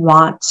really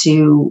want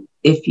to,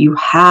 if you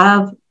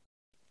have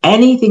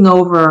anything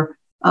over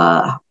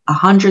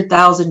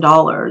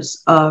 $100,000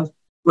 of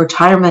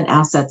retirement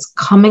assets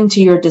coming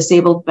to your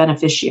disabled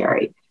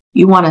beneficiary,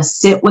 you want to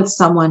sit with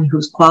someone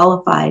who's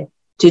qualified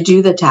to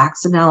do the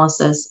tax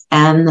analysis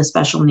and the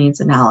special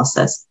needs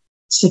analysis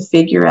to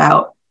figure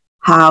out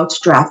how to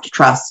draft a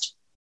trust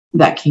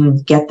that can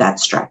get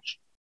that stretch.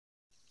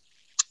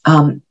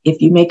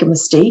 If you make a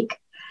mistake,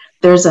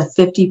 there's a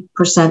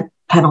 50%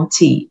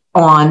 penalty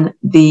on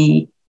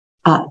the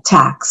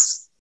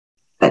tax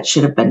that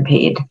should have been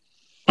paid,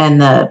 and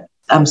the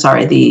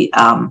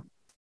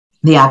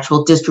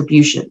actual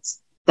distributions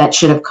that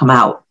should have come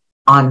out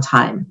on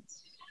time.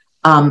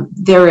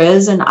 There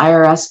is an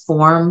IRS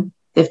form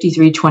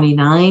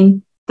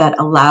 5329 that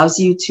allows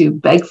you to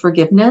beg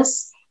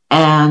forgiveness.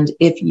 And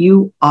if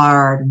you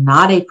are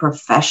not a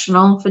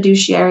professional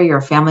fiduciary or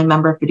family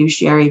member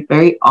fiduciary,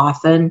 very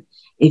often,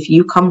 if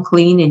you come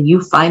clean and you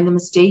find the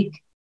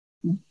mistake,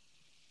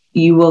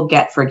 you will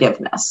get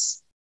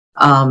forgiveness.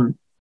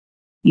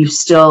 You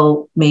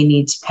still may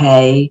need to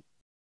pay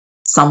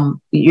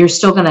you're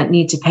still going to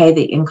need to pay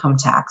the income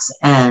tax,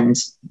 and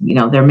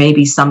there may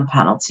be some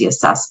penalty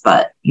assessed,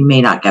 but you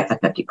may not get the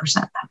 50%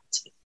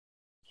 penalty.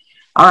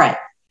 All right,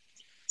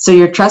 so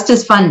your trust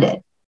is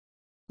funded.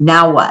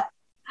 Now what?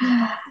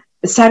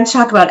 It's time to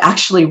talk about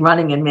actually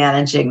running and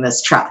managing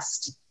this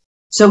trust.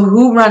 So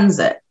who runs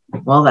it?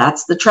 Well,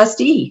 that's the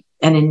trustee.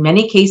 And in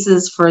many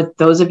cases, for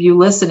those of you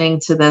listening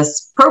to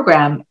this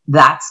program,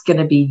 that's going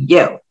to be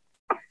you.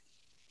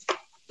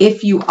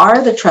 If you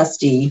are the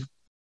trustee,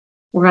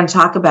 we're going to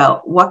talk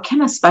about what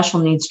can a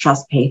special needs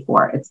trust pay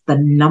for? It's the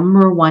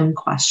number one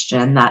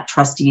question that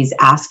trustees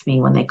ask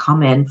me when they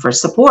come in for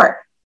support.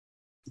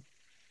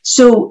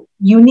 So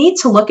you need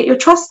to look at your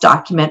trust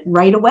document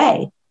right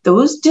away.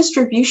 Those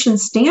distribution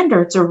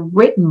standards are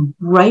written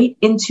right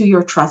into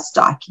your trust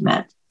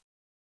document.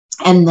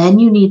 And then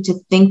you need to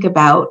think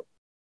about,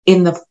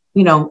 in the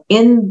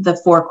in the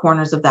four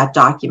corners of that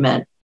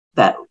document,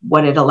 that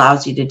what it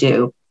allows you to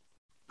do,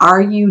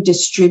 are you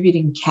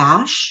distributing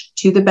cash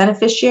to the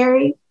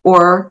beneficiary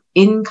or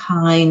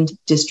in-kind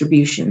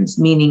distributions,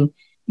 meaning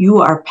you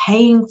are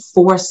paying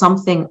for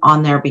something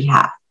on their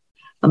behalf?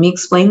 Let me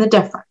explain the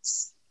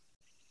difference.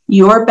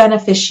 Your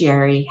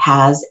beneficiary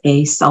has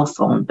a cell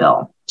phone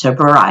bill to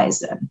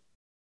Verizon,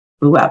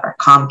 whoever,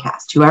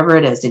 Comcast, whoever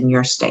it is in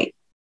your state.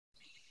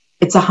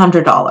 It's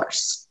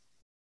 $100.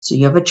 So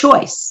you have a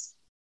choice.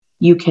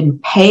 You can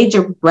pay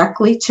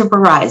directly to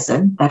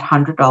Verizon, that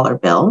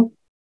 $100 bill,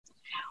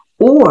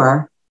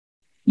 or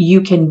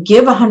you can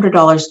give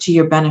 $100 to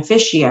your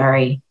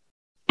beneficiary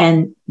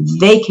and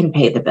they can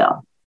pay the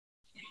bill.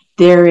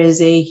 There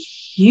is a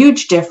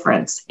huge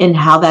difference in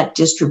how that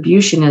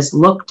distribution is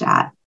looked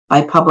at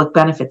by public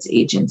benefits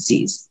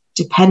agencies,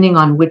 depending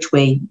on which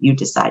way you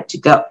decide to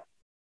go.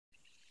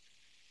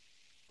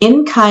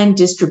 In-kind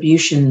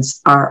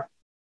distributions are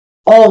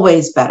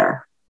always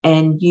better,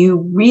 and you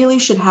really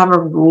should have a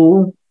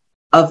rule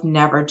of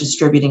never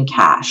distributing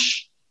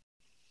cash.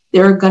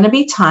 There are going to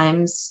be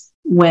times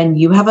when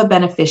you have a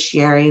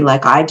beneficiary,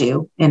 like I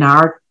do in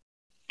our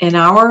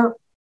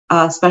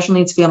special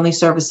needs family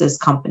services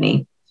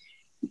company.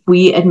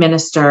 We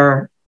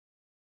administer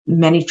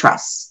many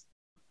trusts,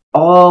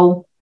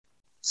 all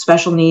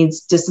special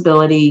needs,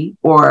 disability,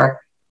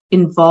 or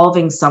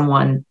involving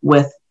someone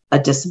with a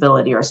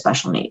disability or a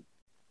special need.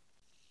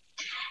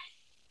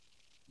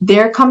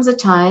 There comes a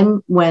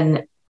time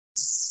when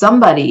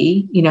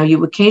somebody,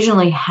 you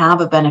occasionally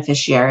have a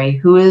beneficiary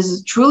who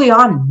is truly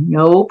on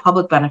no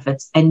public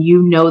benefits, and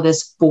you know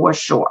this for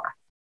sure.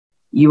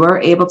 You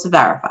are able to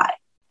verify.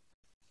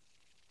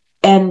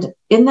 And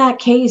in that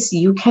case,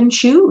 you can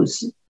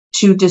choose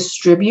to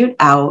distribute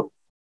out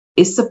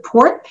a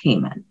support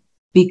payment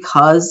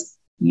because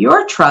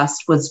your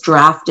trust was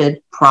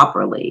drafted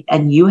properly,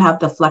 and you have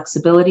the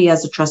flexibility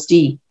as a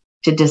trustee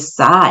to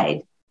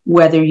decide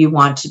whether you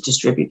want to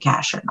distribute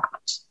cash or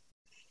not.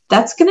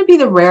 That's going to be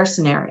the rare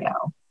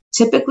scenario.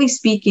 Typically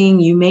speaking,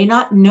 you may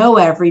not know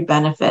every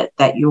benefit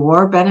that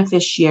your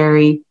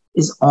beneficiary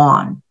is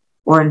on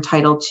or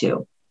entitled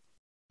to.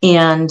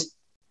 And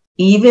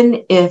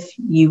even if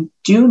you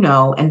do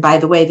know, and by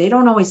the way, they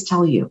don't always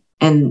tell you,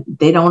 and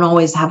they don't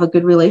always have a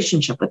good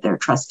relationship with their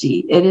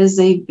trustee. It is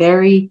a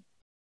very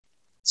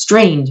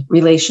strained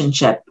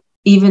relationship,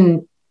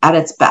 even at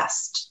its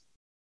best.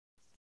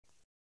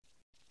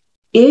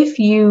 If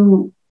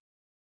you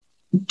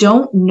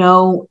don't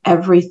know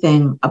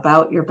everything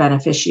about your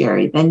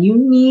beneficiary, then you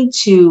need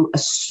to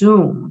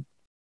assume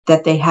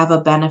that they have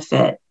a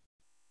benefit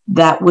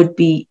that would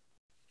be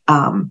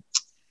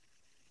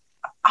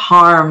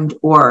harmed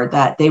or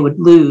that they would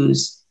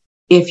lose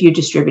if you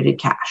distributed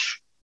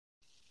cash.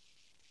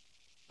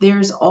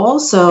 There's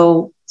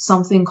also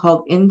something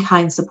called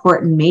in-kind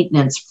support and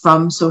maintenance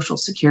from Social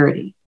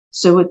Security.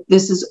 So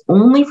this is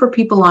only for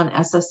people on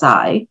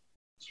SSI,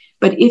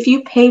 but if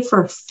you pay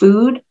for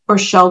food or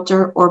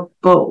shelter or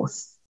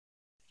both,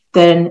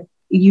 then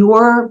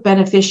your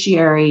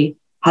beneficiary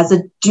has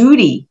a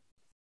duty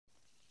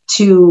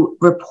to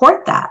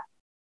report that,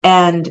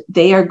 and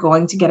they are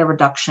going to get a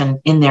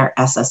reduction in their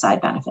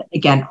SSI benefit.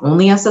 Again,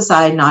 only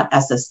SSI, not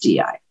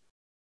SSDI.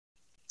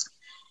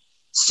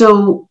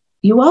 So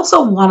you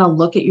also want to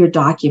look at your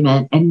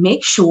document and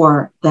make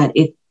sure that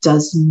it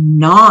does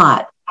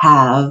not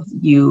leave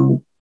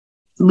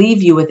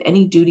you with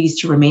any duties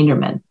to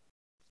remainderment.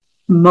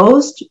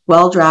 Most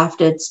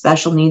well-drafted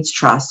special needs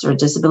trusts or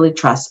disability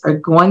trusts are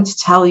going to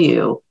tell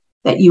you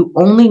that you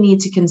only need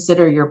to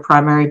consider your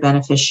primary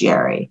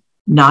beneficiary,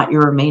 not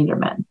your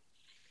remainderment.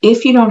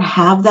 If you don't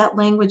have that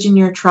language in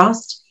your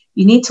trust,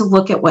 you need to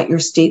look at what your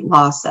state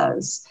law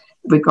says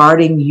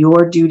regarding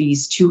your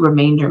duties to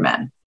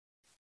remainderment.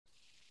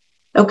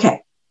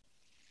 Okay,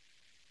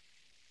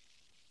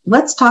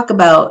 let's talk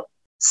about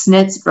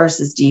SNITs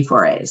versus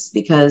D4As,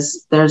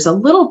 because there's a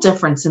little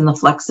difference in the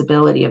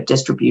flexibility of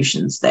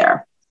distributions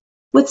there.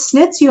 With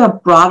SNITs, you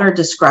have broader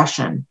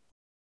discretion,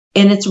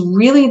 and it's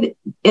really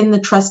in the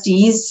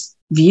trustee's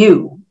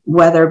view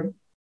whether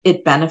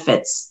it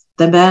benefits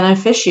the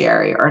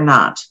beneficiary or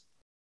not.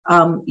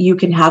 You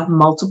can have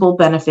multiple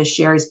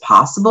beneficiaries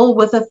possible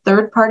with a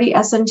third-party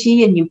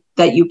SNT, and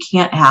that you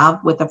can't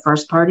have with a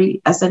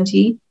first-party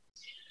SNT.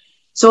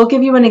 So I'll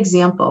give you an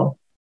example.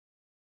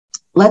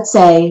 Let's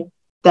say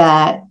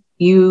that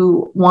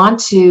you want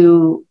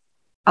to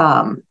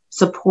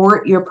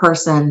support your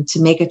person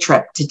to make a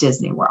trip to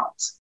Disney World,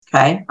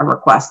 okay? A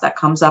request that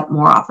comes up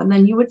more often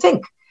than you would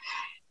think.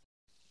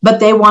 But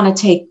they want to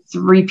take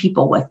 3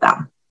 people with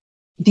them.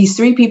 These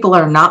 3 people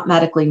are not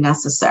medically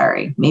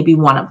necessary. Maybe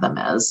one of them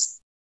is.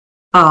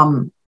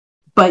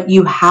 But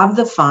you have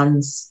the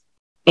funds,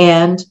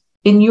 and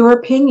in your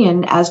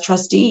opinion as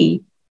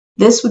trustee,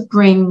 this would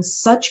bring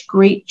such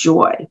great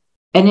joy,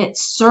 and it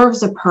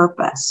serves a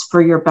purpose for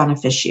your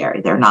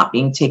beneficiary. They're not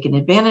being taken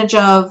advantage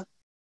of.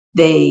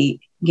 They,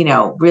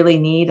 really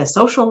need a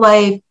social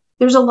life.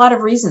 There's a lot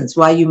of reasons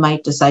why you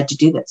might decide to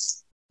do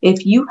this.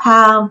 If you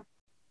have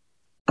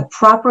a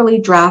properly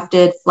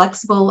drafted,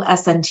 flexible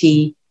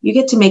SNT, You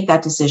get to make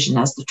that decision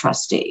as the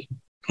trustee,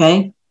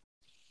 okay?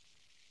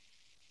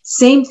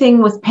 Same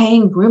thing with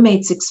paying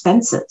roommates'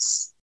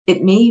 expenses.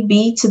 It may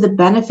be to the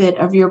benefit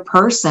of your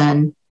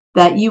person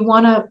that you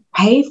want to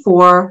pay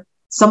for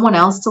someone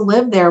else to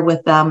live there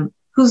with them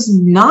who's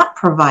not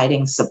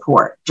providing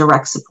support,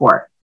 direct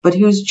support, but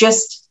who's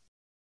just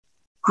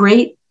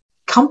great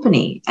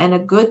company and a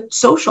good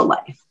social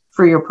life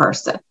for your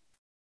person.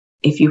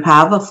 If you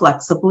have a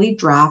flexibly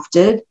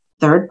drafted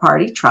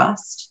third-party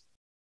trust,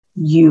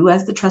 you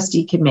as the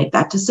trustee can make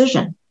that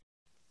decision.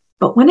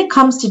 But when it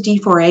comes to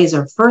D4As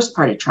or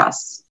first-party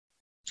trusts,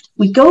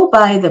 we go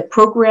by the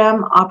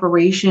Program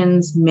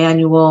Operations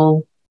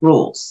Manual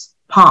rules,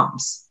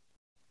 POMS.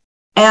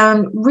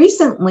 And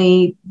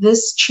recently,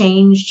 this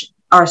changed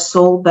our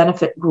sole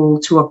benefit rule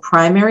to a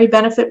primary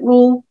benefit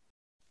rule,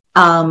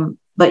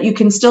 but you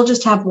can still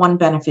just have one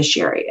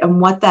beneficiary. And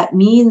what that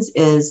means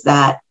is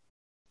that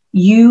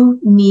you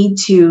need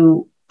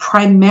to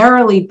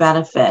primarily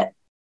benefit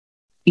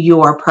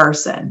your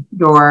person,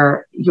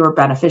 your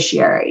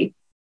beneficiary,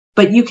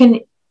 but you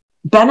can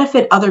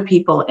benefit other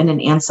people in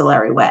an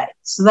ancillary way.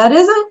 So that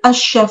is a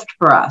shift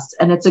for us,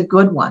 and it's a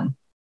good one.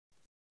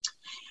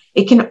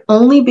 It can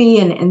only be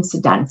an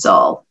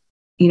incidental,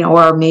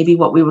 or maybe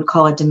what we would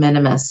call a de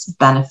minimis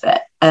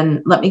benefit.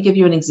 And let me give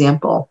you an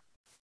example.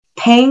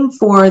 Paying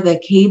for the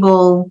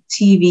cable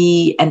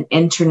TV and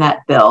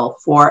internet bill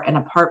for an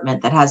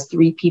apartment that has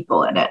 3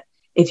 people in it.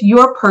 If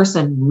your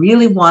person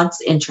really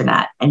wants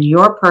internet and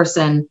your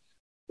person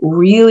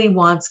really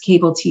wants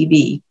cable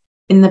TV,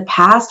 in the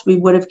past, we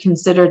would have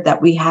considered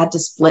that we had to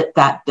split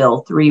that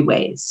bill 3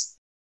 ways.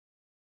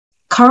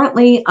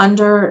 Currently,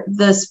 under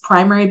this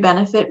primary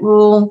benefit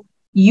rule,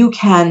 you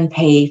can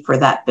pay for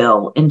that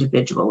bill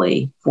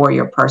individually for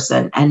your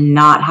person and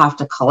not have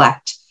to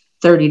collect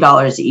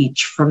 $30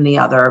 each from the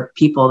other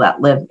people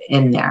that live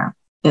in there,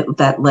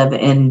 that live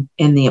in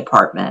the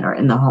apartment or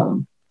in the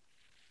home.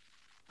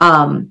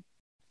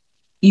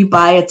 You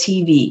buy a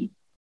TV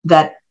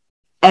that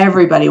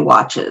everybody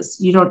watches.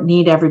 You don't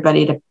need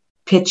everybody to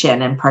pitch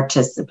in and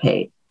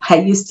participate. I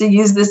used to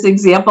use this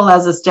example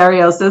as a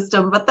stereo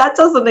system, but that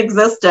doesn't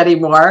exist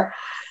anymore.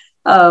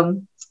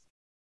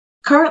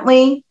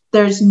 Currently,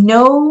 there's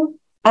no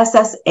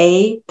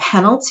SSA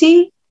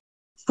penalty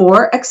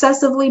for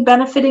excessively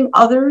benefiting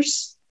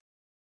others,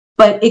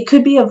 but it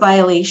could be a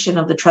violation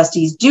of the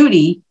trustee's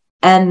duty.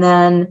 And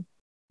then,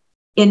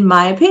 in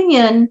my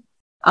opinion,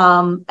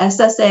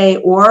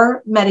 SSA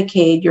or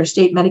Medicaid, your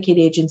state Medicaid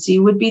agency,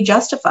 would be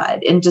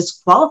justified in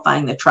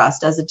disqualifying the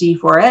trust as a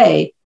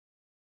D4A,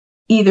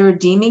 either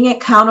deeming it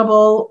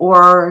countable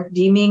or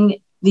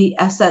deeming the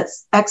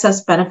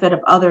excess benefit of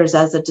others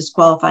as a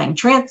disqualifying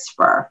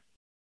transfer,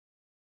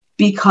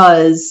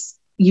 because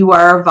you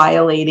are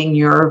violating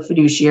your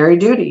fiduciary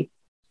duty.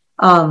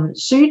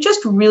 So you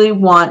just really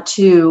want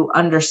to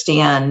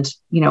understand,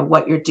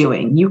 what you're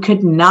doing. You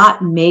could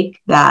not make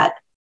that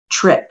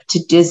trip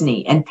to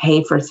Disney and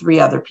pay for 3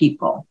 other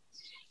people.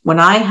 When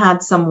I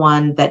had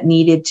someone that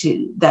needed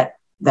to, that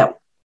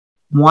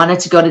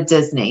wanted to go to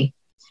Disney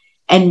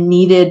and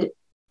needed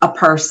a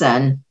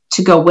person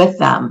to go with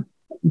them.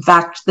 In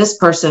fact, this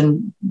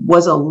person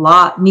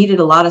needed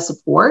a lot of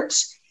support,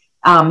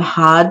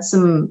 had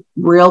some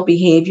real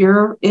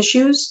behavior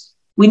issues.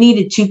 We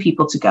needed 2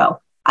 people to go.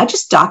 I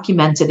just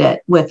documented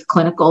it with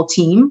clinical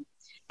team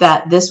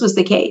that this was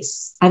the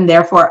case, and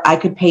therefore I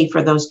could pay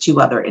for those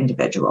 2 other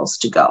individuals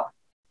to go.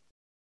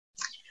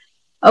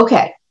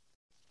 Okay,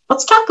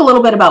 let's talk a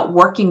little bit about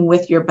working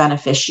with your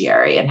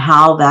beneficiary and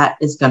how that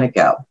is going to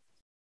go.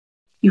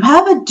 You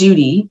have a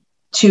duty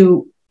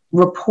to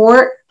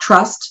report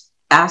trust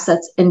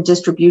assets and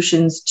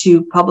distributions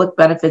to public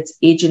benefits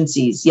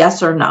agencies,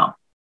 yes or no?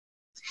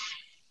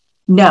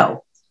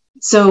 No.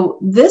 So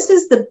this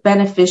is the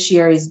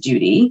beneficiary's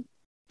duty.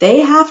 They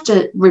have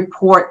to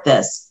report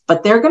this,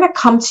 but they're going to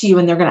come to you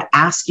and they're going to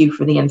ask you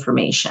for the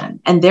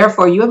information. And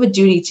therefore, you have a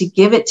duty to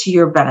give it to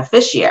your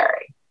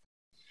beneficiary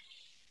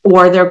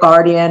or their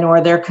guardian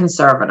or their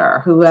conservator,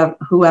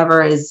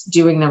 whoever is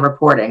doing the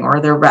reporting, or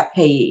their rep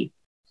payee.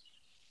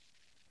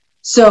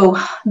 So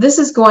this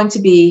is going to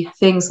be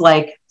things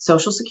like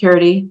Social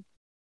Security,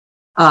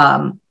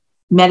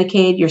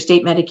 Medicaid, your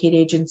state Medicaid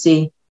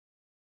agency,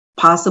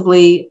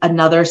 possibly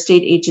another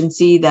state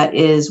agency that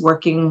is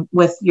working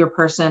with your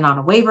person on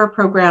a waiver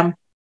program,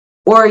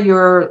 or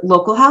your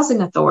local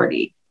housing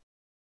authority.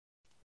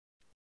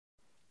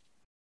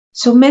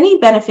 So many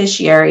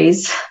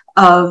beneficiaries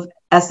of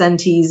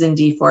SNTs and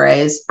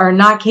D4As are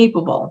not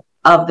capable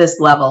of this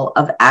level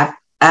of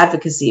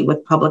advocacy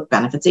with public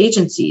benefits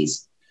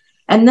agencies.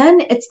 And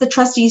then it's the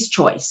trustee's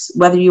choice,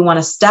 whether you want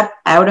to step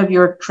out of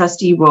your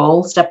trustee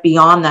role, step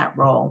beyond that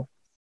role,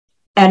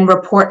 and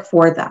report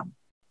for them.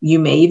 You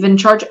may even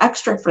charge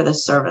extra for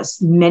this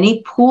service.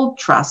 Many pooled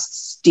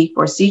trusts,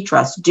 D4C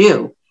trusts,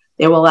 do.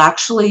 They will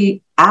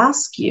actually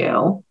ask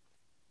you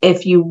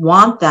if you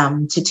want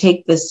them to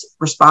take this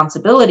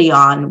responsibility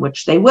on,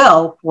 which they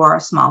will, for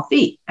a small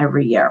fee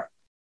every year.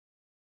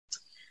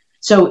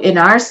 So in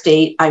our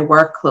state, I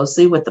work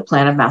closely with the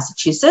Plan of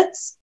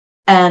Massachusetts,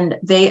 And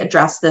they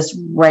address this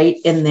right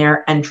in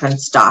their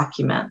entrance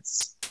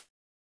documents.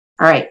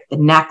 All right, the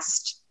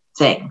next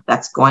thing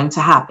that's going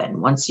to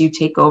happen once you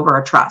take over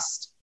a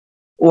trust,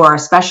 or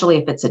especially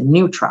if it's a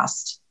new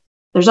trust,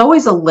 there's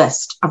always a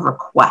list of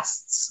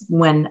requests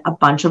when a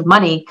bunch of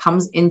money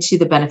comes into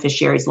the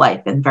beneficiary's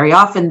life. And very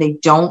often they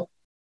don't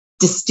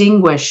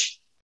distinguish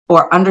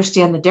or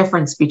understand the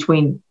difference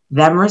between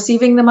them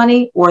receiving the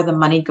money or the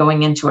money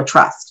going into a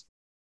trust.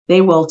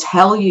 They will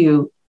tell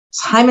you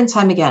time and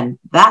time again,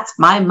 that's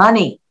my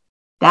money.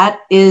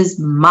 That is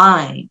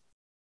mine.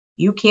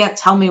 You can't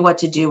tell me what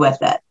to do with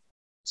it.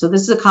 So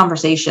this is a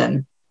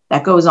conversation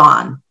that goes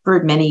on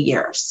for many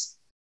years.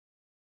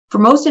 For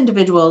most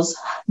individuals,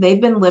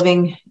 they've been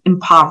living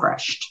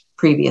impoverished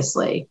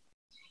previously,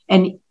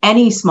 and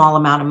any small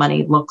amount of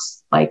money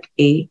looks like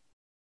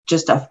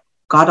just a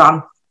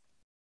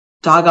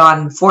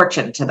doggone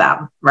fortune to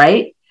them,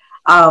 right?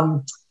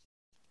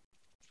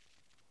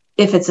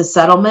 If it's a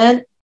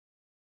settlement,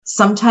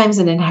 sometimes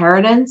an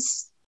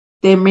inheritance,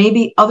 there may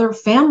be other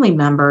family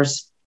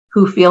members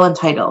who feel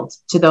entitled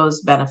to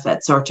those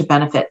benefits or to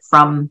benefit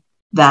from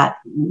that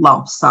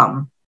lump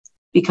sum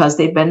because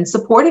they've been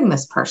supporting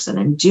this person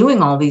and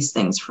doing all these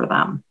things for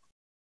them.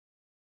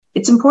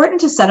 It's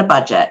important to set a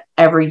budget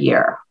every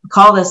year. We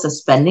call this a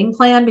spending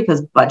plan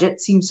because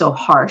budget seems so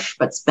harsh,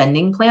 but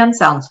spending plan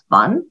sounds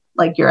fun,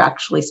 like you're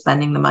actually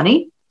spending the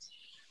money.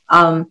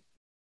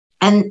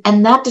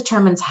 And that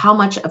determines how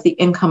much of the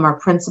income or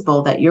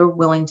principal that you're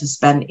willing to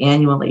spend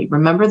annually.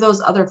 Remember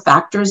those other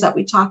factors that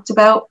we talked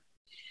about?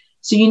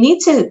 So you need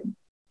to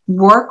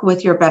work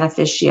with your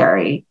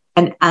beneficiary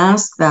and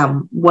ask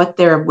them what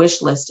their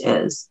wish list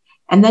is.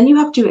 And then you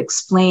have to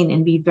explain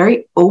and be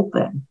very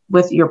open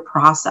with your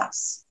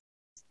process.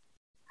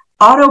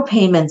 Auto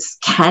payments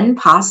can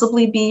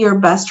possibly be your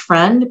best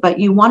friend, but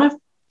you want to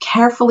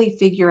carefully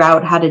figure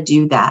out how to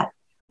do that.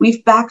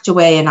 We've backed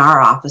away in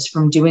our office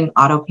from doing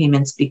auto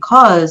payments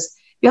because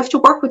you have to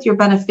work with your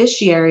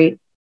beneficiary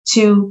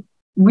to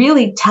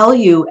really tell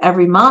you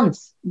every month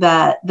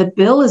that the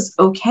bill is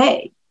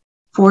okay.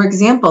 For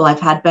example, I've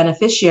had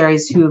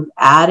beneficiaries who've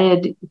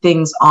added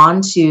things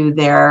onto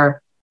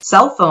their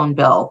cell phone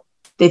bill.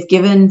 They've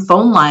given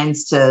phone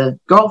lines to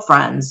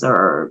girlfriends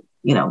or,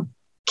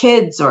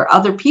 kids or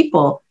other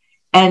people.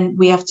 And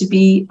we have to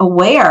be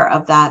aware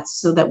of that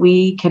so that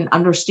we can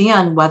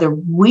understand whether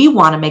we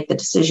want to make the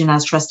decision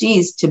as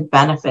trustees to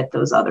benefit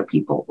those other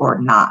people or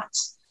not,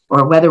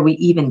 or whether we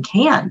even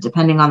can,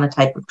 depending on the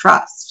type of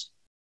trust.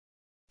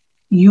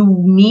 You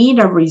need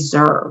a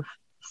reserve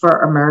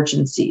for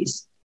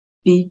emergencies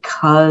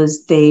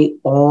because they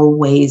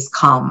always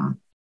come,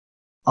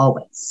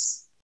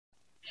 always.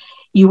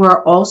 You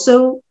are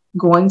also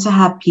going to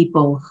have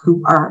people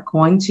who are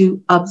going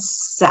to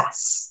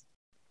obsess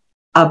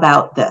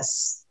about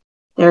this.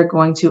 They're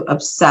going to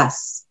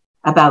obsess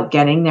about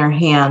getting their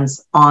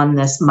hands on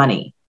this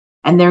money.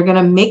 And they're going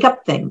to make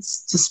up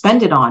things to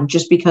spend it on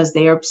just because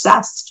they are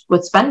obsessed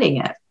with spending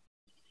it.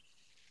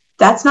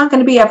 That's not going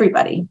to be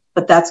everybody,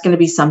 but that's going to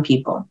be some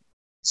people.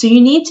 So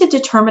you need to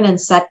determine and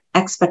set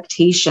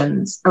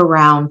expectations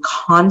around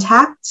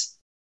contact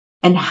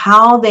and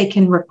how they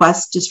can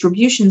request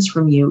distributions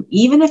from you,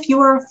 even if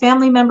you are a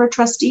family member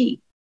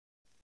trustee.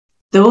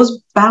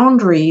 Those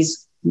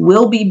boundaries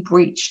will be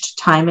breached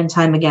time and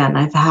time again.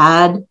 I've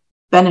had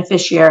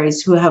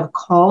beneficiaries who have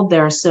called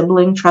their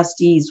sibling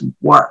trustees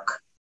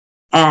work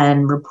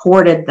and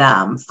reported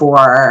them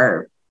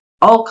for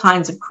all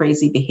kinds of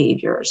crazy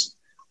behaviors,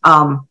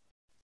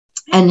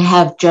 and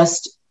have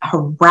just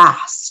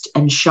harassed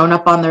and shown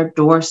up on their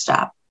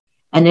doorstep.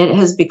 And it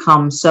has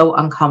become so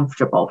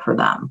uncomfortable for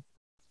them.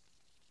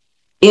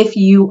 If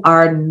you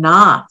are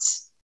not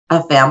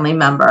a family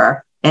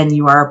member and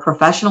you are a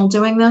professional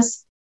doing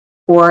this,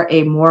 or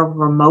a more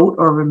remote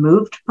or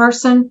removed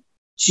person,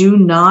 do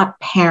not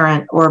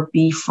parent or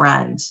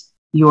befriend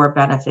your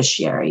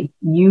beneficiary.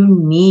 You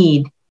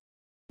need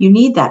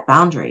that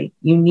boundary.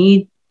 You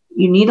need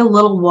a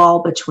little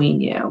wall between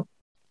you.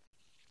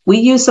 We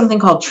use something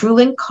called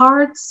TrueLink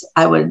cards.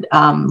 I would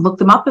look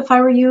them up if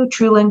I were you.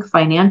 TrueLink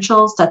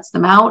Financial sets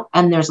them out,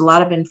 and there's a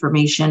lot of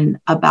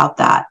information about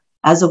that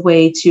as a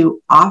way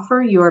to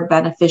offer your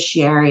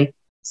beneficiary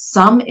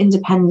some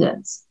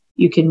independence.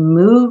 You can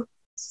move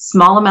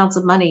small amounts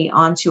of money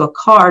onto a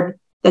card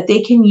that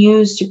they can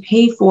use to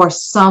pay for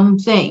some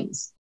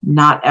things,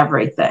 not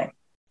everything.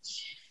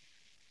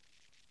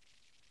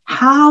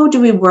 How do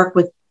we work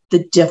with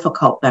the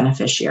difficult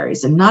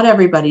beneficiaries? And not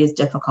everybody is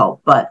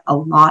difficult, but a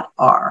lot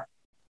are.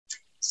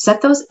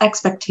 Set those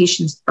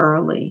expectations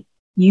early.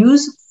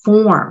 Use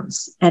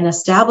forms and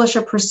establish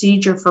a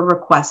procedure for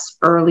requests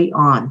early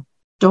on.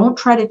 Don't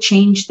try to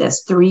change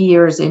this 3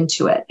 years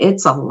into it.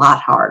 It's a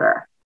lot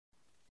harder.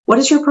 What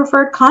is your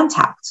preferred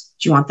contact?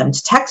 Do you want them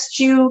to text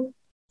you,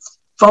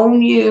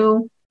 phone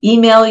you,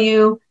 email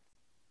you?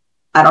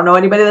 I don't know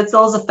anybody that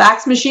sells a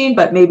fax machine,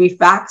 but maybe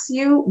fax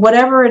you,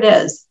 whatever it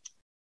is.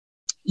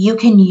 You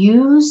can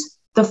use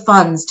the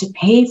funds to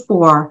pay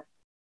for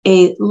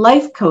a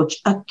life coach,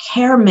 a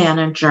care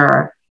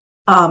manager,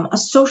 a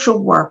social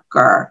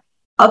worker,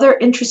 other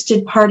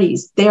interested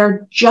parties.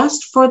 They're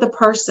just for the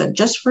person,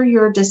 just for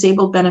your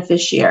disabled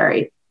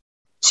beneficiary,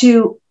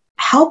 to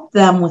help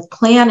them with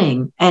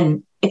planning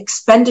and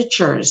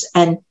expenditures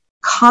and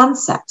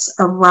concepts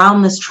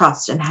around this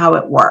trust and how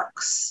it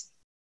works.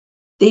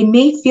 They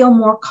may feel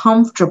more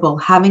comfortable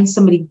having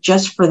somebody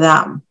just for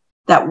them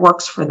that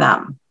works for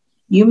them.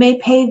 You may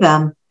pay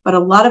them, but a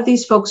lot of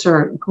these folks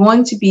are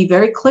going to be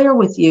very clear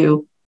with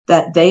you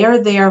that they are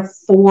there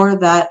for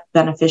that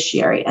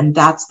beneficiary, and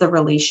that's the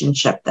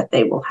relationship that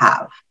they will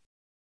have.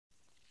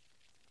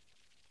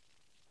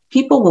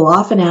 People will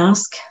often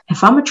ask,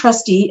 if I'm a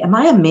trustee, am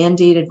I a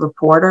mandated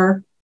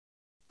reporter?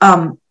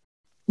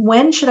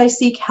 When should I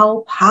seek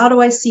help? How do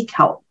I seek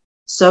help?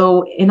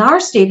 So in our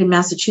state in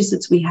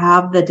Massachusetts, we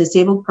have the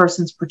Disabled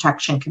Persons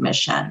Protection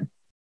Commission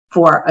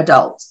for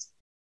adults.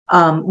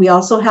 We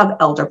also have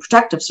Elder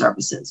Protective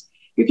Services.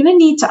 You're going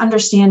to need to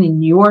understand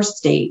in your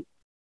state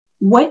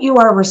what you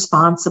are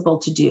responsible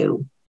to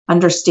do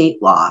under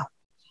state law.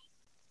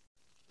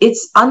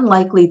 It's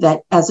unlikely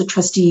that as a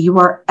trustee you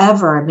are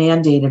ever a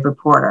mandated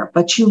reporter,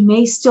 but you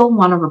may still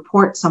want to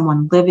report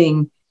someone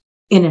living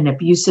in an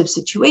abusive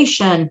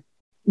situation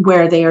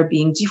where they are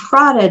being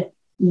defrauded,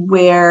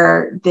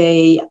 where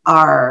they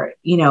are,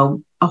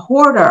 a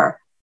hoarder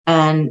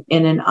and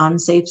in an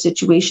unsafe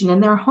situation in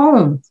their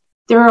home.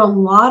 There are a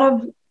lot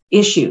of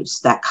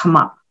issues that come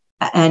up,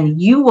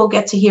 and you will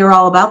get to hear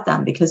all about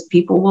them because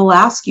people will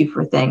ask you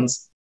for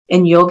things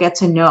and you'll get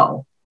to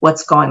know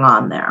what's going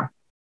on there.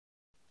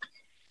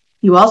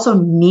 You also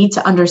need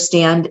to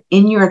understand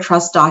in your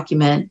trust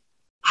document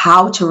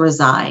how to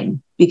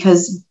resign,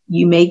 because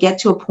you may get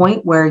to a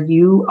point where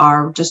you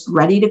are just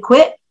ready to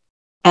quit.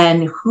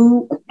 And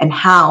who and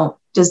how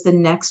does the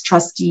next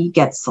trustee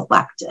get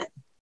selected?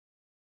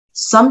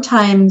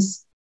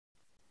 Sometimes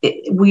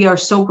we are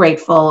so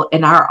grateful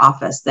in our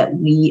office that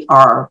we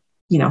are,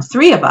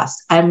 3 of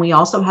us, and we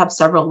also have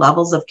several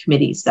levels of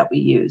committees that we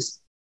use.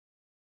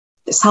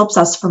 This helps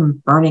us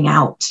from burning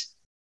out.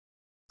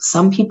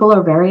 Some people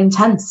are very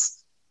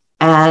intense,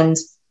 and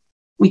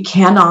we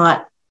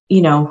cannot,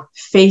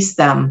 face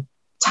them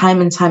time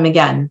and time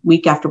again,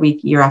 week after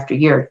week, year after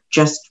year,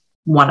 just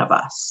one of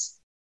us.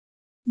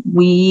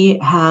 We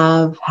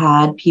have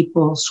had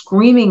people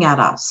screaming at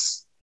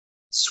us,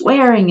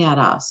 swearing at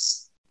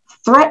us,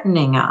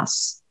 threatening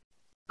us.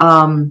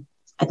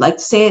 I'd like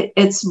to say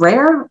it's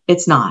rare.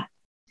 It's not.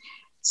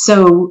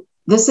 So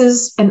this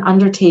is an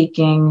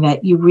undertaking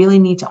that you really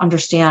need to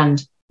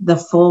understand the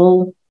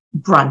full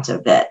brunt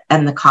of it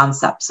and the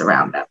concepts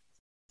around it.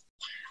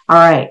 All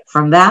right,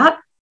 from that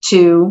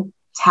to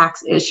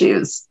tax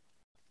issues.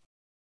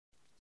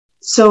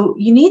 So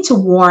you need to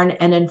warn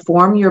and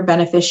inform your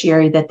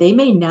beneficiary that they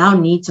may now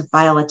need to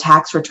file a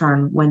tax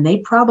return when they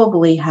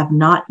probably have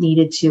not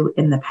needed to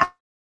in the past.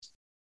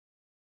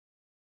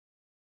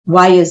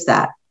 Why is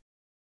that?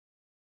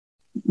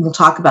 We'll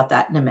talk about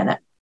that in a minute.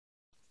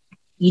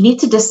 You need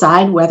to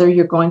decide whether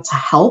you're going to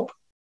help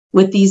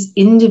with these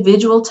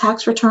individual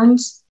tax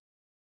returns,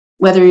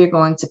 whether you're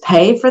going to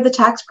pay for the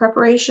tax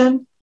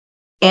preparation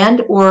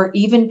and or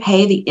even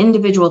pay the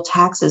individual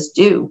taxes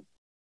due.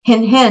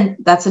 Hint,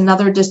 hint, that's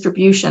another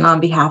distribution on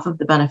behalf of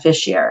the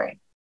beneficiary.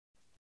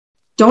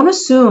 Don't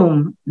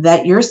assume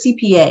that your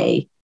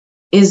CPA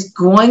is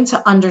going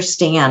to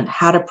understand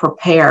how to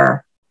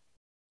prepare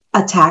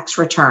a tax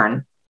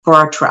return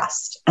for a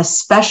trust,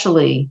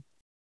 especially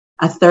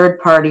a third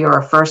party or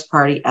a first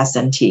party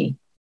S&T.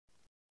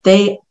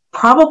 They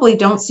probably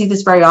don't see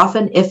this very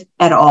often, if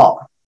at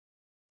all.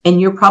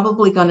 And you're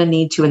probably going to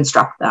need to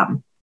instruct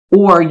them,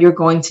 or you're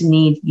going to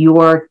need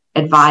your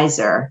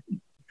advisor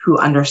who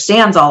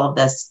understands all of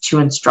this to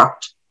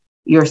instruct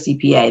your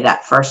CPA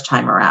that first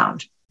time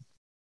around.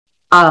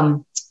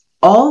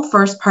 All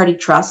first party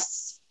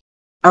trusts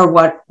are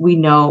what we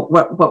know,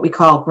 what we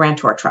call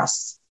grantor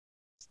trusts.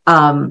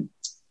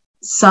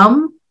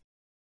 Some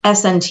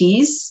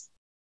S&Ts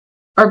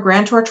are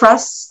grantor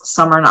trusts,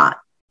 some are not.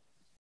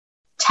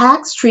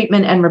 Tax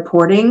treatment and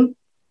reporting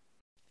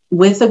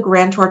with a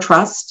grantor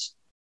trust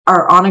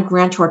are on a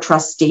grantor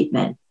trust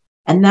statement,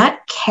 and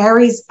that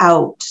carries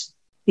out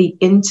the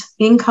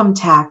income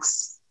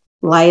tax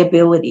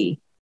liability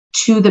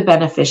to the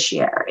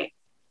beneficiary.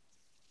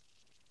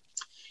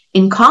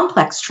 In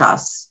complex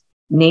trusts,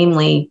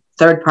 namely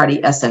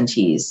third-party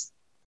S&Ts,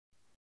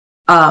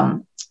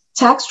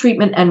 tax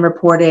treatment and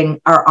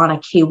reporting are on a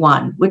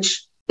K-1,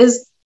 which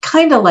is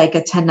kind of like a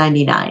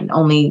 1099,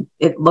 only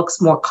it looks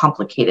more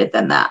complicated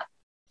than that.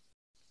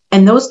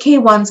 And those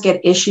K-1s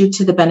get issued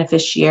to the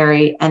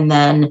beneficiary, and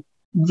then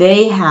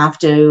they have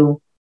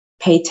to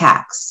pay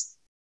tax.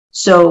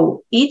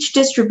 So each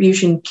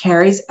distribution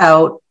carries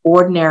out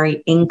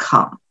ordinary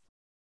income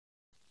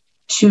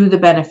to the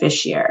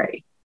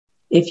beneficiary.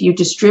 If you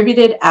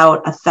distributed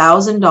out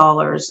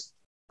 $1,000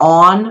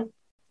 on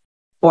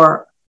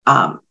or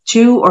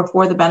to or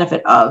for the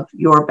benefit of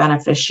your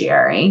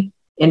beneficiary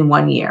in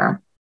 1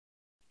 year,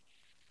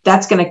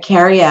 that's going to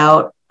carry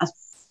out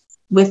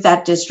with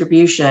that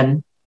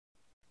distribution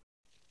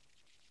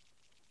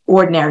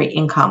ordinary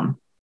income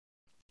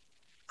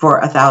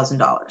for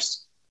 $1,000.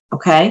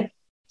 Okay.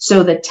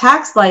 So the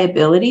tax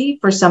liability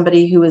for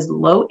somebody who is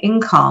low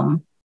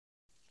income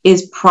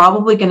is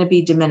probably going to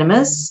be de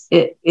minimis,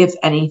 if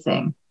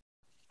anything.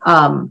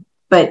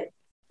 But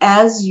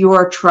as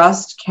your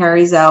trust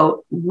carries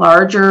out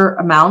larger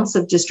amounts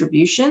of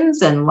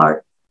distributions and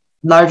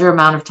larger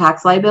amount of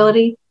tax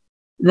liability,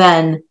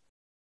 then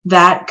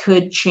that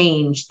could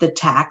change the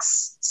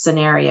tax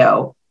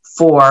scenario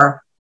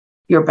for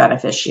your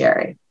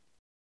beneficiary.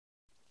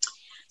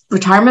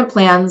 Retirement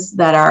plans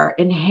that are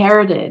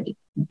inherited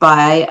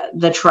by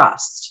the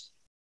trust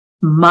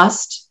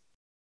must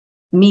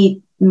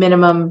meet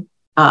minimum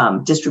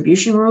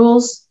distribution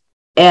rules,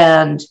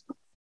 and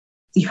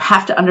you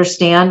have to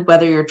understand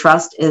whether your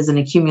trust is an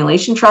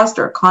accumulation trust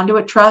or a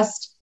conduit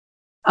trust.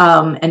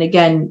 And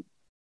again,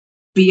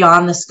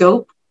 beyond the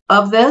scope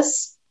of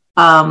this,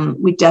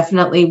 we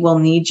definitely will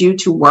need you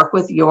to work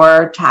with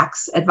your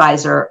tax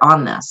advisor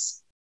on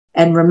this.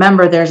 And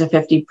remember, there's a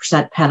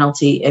 50%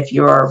 penalty if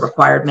your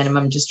required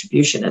minimum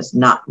distribution is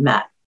not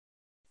met.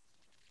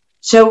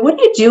 So what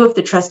do you do if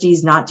the trustee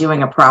is not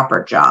doing a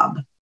proper job?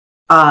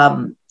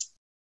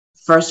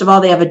 First of all,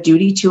 they have a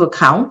duty to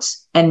account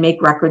and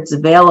make records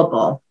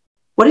available.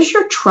 What does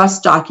your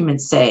trust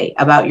document say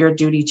about your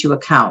duty to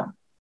account?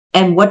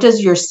 And what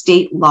does your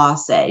state law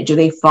say? Do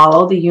they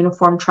follow the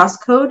Uniform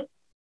Trust Code?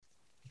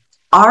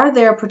 Are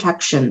there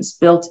protections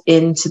built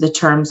into the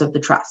terms of the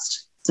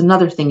trust? It's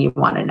another thing you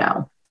want to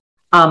know.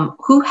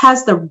 Who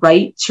has the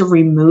right to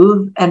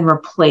remove and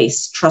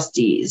replace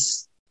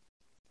trustees?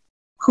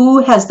 Who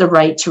has the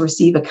right to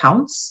receive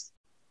accounts?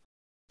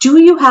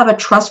 Do you have a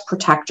trust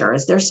protector?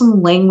 Is there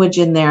some language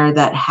in there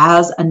that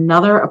has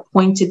another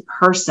appointed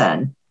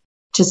person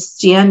to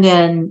stand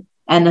in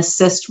and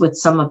assist with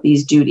some of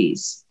these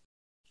duties?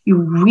 You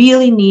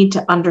really need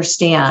to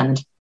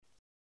understand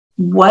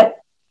what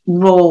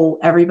role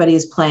everybody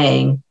is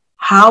playing,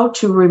 how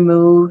to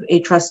remove a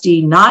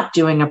trustee not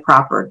doing a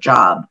proper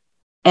job,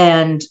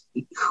 and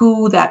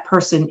who that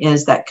person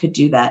is that could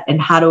do that, and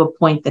how to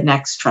appoint the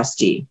next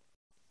trustee.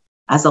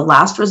 As a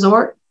last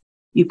resort,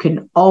 you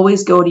can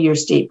always go to your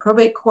state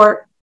probate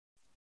court,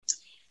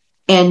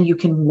 and you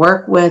can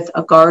work with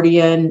a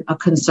guardian, a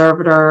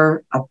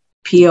conservator, a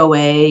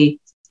POA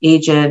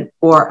agent,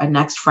 or a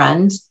next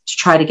friend to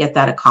try to get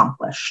that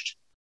accomplished.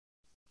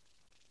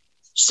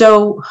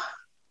 So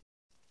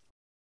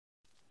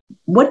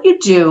what do you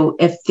do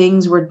if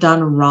things were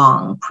done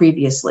wrong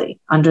previously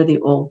under the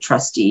old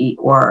trustee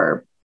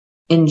or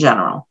in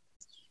general?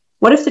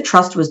 What if the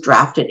trust was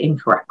drafted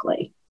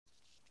incorrectly?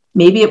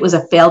 Maybe it was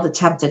a failed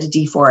attempt at a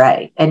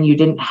D4A and you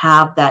didn't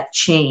have that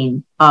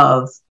chain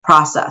of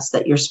process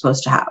that you're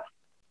supposed to have.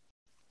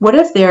 What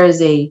if there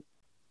is a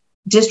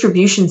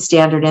distribution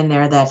standard in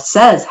there that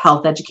says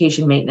health,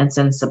 education, maintenance,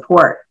 and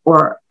support,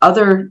 or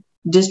other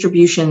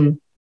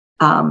distribution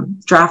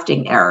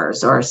drafting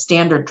errors or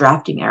standard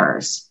drafting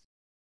errors?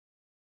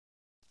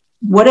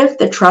 What if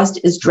the trust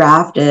is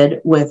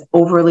drafted with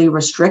overly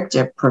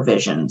restrictive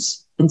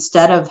provisions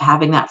instead of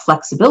having that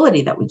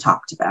flexibility that we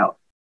talked about?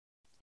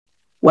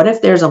 What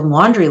if there's a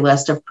laundry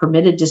list of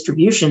permitted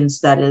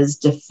distributions that is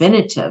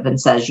definitive and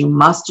says you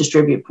must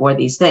distribute for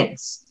these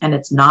things, and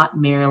it's not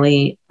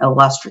merely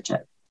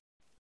illustrative?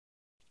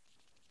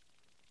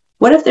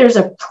 What if there's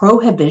a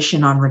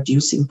prohibition on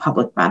reducing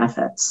public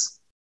benefits?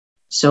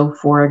 So,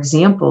 for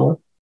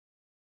example,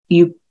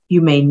 you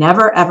may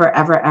never,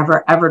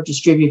 ever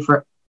distribute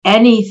for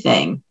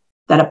anything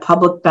that a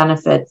public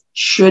benefit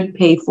should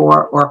pay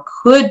for or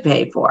could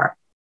pay for.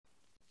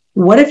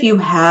 What if you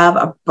have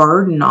a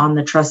burden on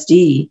the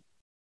trustee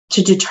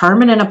to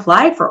determine and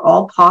apply for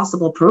all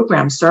possible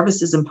programs,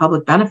 services, and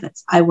public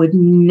benefits? I would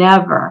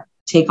never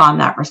take on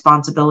that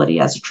responsibility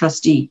as a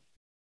trustee.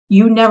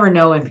 You never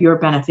know if your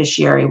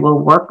beneficiary will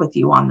work with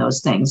you on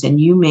those things,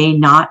 and you may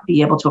not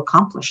be able to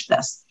accomplish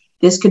this.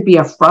 This could be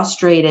a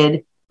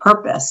frustrated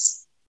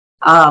purpose.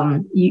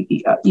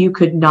 You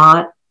could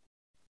not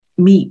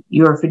meet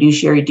your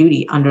fiduciary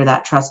duty under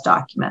that trust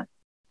document.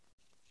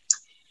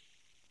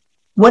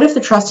 What if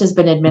the trust has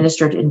been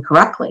administered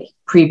incorrectly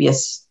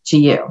previous to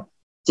you?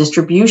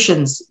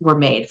 Distributions were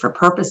made for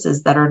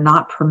purposes that are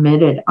not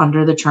permitted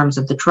under the terms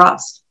of the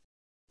trust,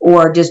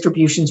 or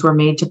distributions were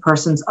made to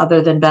persons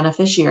other than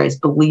beneficiaries.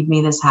 Believe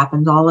me, this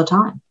happens all the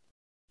time.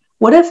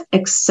 What if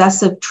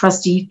excessive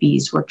trustee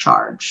fees were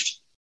charged?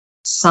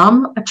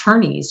 Some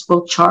attorneys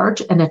will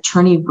charge an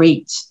attorney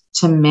rate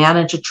to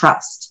manage a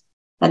trust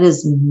that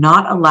is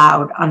not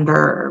allowed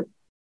under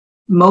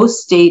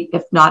most state,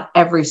 if not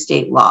every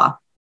state law.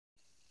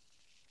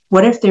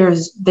 What if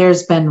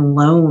there's been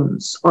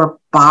loans or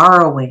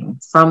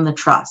borrowing from the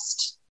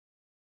trust?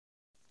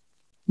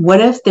 What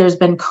if there's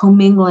been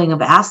commingling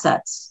of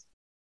assets,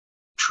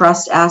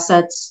 trust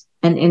assets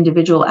and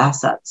individual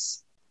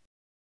assets?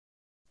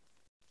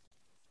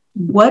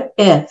 What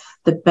if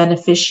the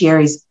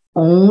beneficiary's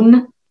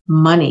own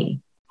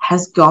money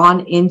has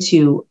gone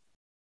into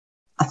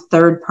a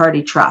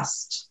third-party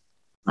trust?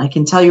 I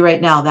can tell you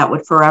right now that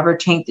would forever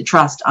taint the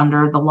trust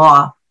under the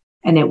law,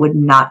 and it would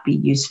not be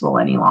useful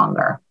any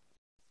longer.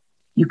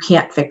 You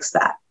can't fix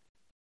that.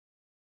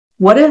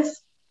 What if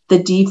the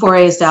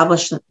D4A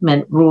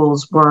establishment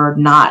rules were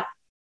not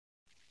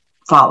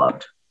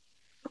followed?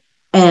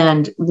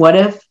 And what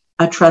if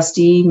a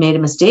trustee made a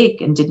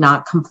mistake and did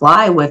not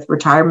comply with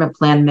retirement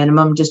plan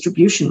minimum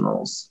distribution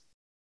rules?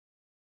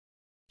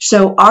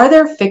 So are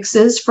there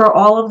fixes for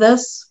all of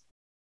this?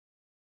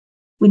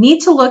 We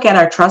need to look at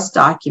our trust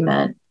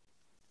document,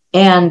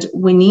 and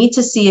we need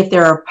to see if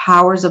there are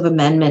powers of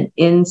amendment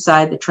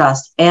inside the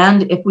trust,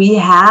 and if we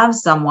have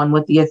someone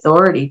with the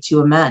authority to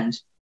amend.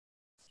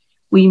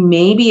 We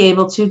may be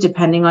able to,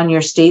 depending on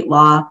your state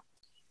law,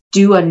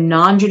 do a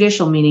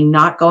non-judicial, meaning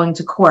not going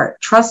to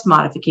court, trust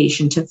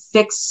modification to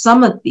fix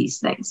some of these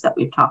things that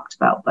we've talked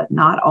about, but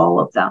not all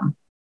of them.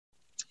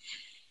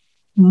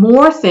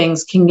 More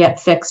things can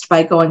get fixed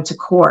by going to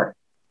court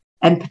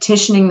and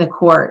petitioning the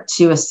court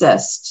to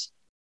assist.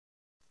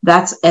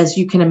 That's, as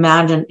you can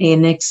imagine,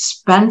 an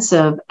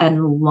expensive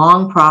and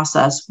long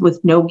process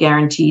with no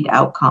guaranteed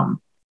outcome.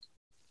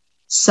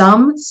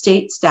 Some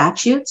state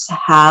statutes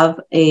have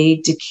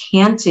a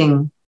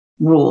decanting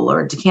rule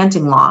or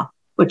decanting law,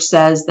 which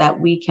says that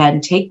we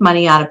can take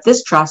money out of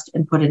this trust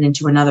and put it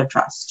into another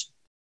trust.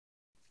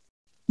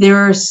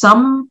 There are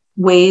some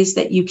ways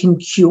that you can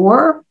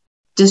cure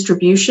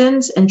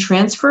distributions and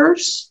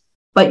transfers,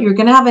 but you're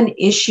going to have an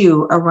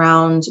issue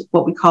around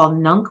what we call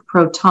nunc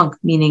pro tunc,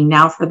 meaning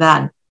now for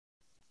then.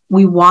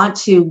 We want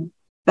to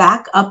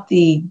back up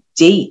the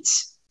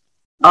date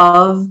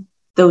of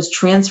those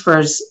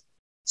transfers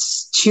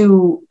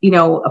to,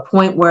 a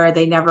point where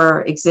they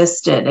never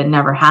existed and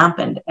never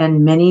happened.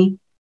 And many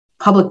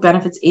public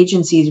benefits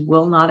agencies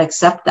will not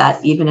accept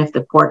that, even if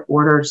the court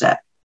orders it.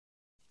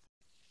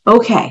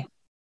 Okay,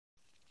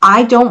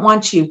 I don't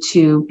want you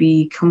to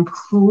be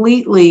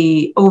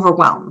completely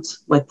overwhelmed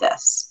with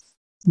this.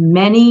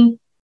 Many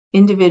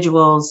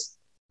individuals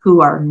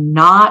who are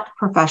not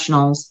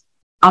professionals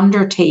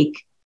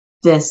undertake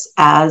this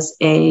as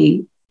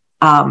a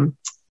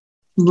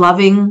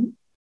loving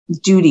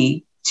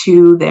duty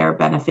to their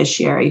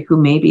beneficiary, who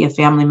may be a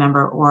family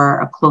member or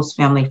a close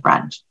family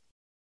friend.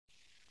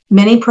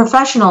 Many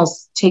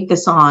professionals take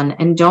this on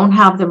and don't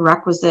have the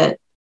requisite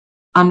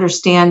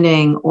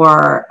understanding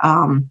or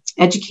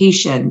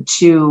education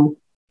to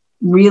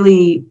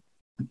really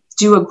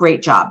do a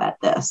great job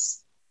at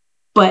this.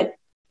 But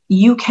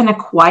you can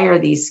acquire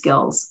these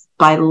skills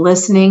by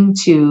listening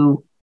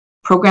to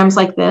programs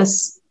like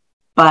this,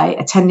 by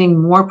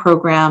attending more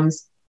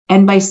programs,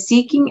 and by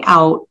seeking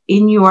out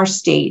in your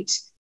state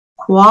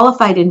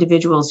qualified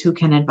individuals who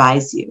can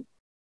advise you.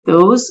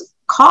 Those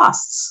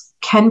costs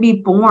can be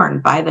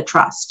borne by the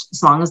trust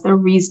as long as they're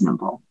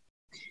reasonable.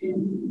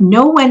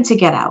 Know when to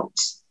get out.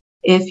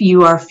 If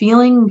you are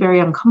feeling very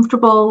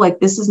uncomfortable, like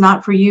this is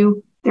not for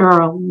you, there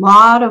are a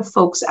lot of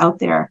folks out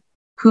there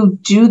who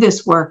do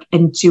this work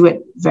and do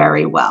it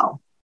very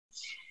well.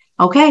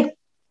 Okay,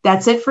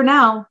 that's it for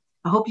now.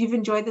 I hope you've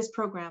enjoyed this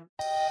program.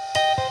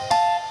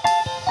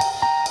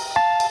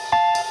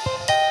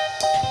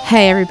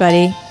 Hey,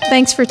 everybody.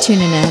 Thanks for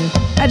tuning in.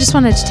 I just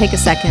wanted to take a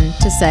second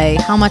to say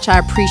how much I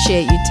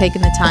appreciate you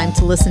taking the time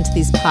to listen to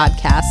these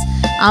podcasts.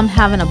 I'm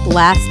having a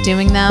blast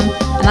doing them,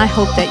 and I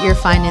hope that you're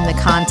finding the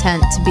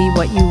content to be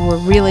what you were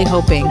really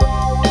hoping.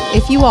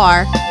 If you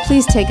are,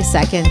 please take a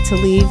second to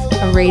leave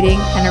a rating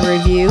and a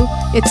review.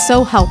 It's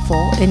so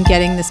helpful in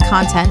getting this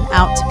content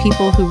out to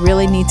people who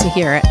really need to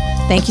hear it.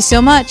 Thank you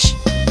so much.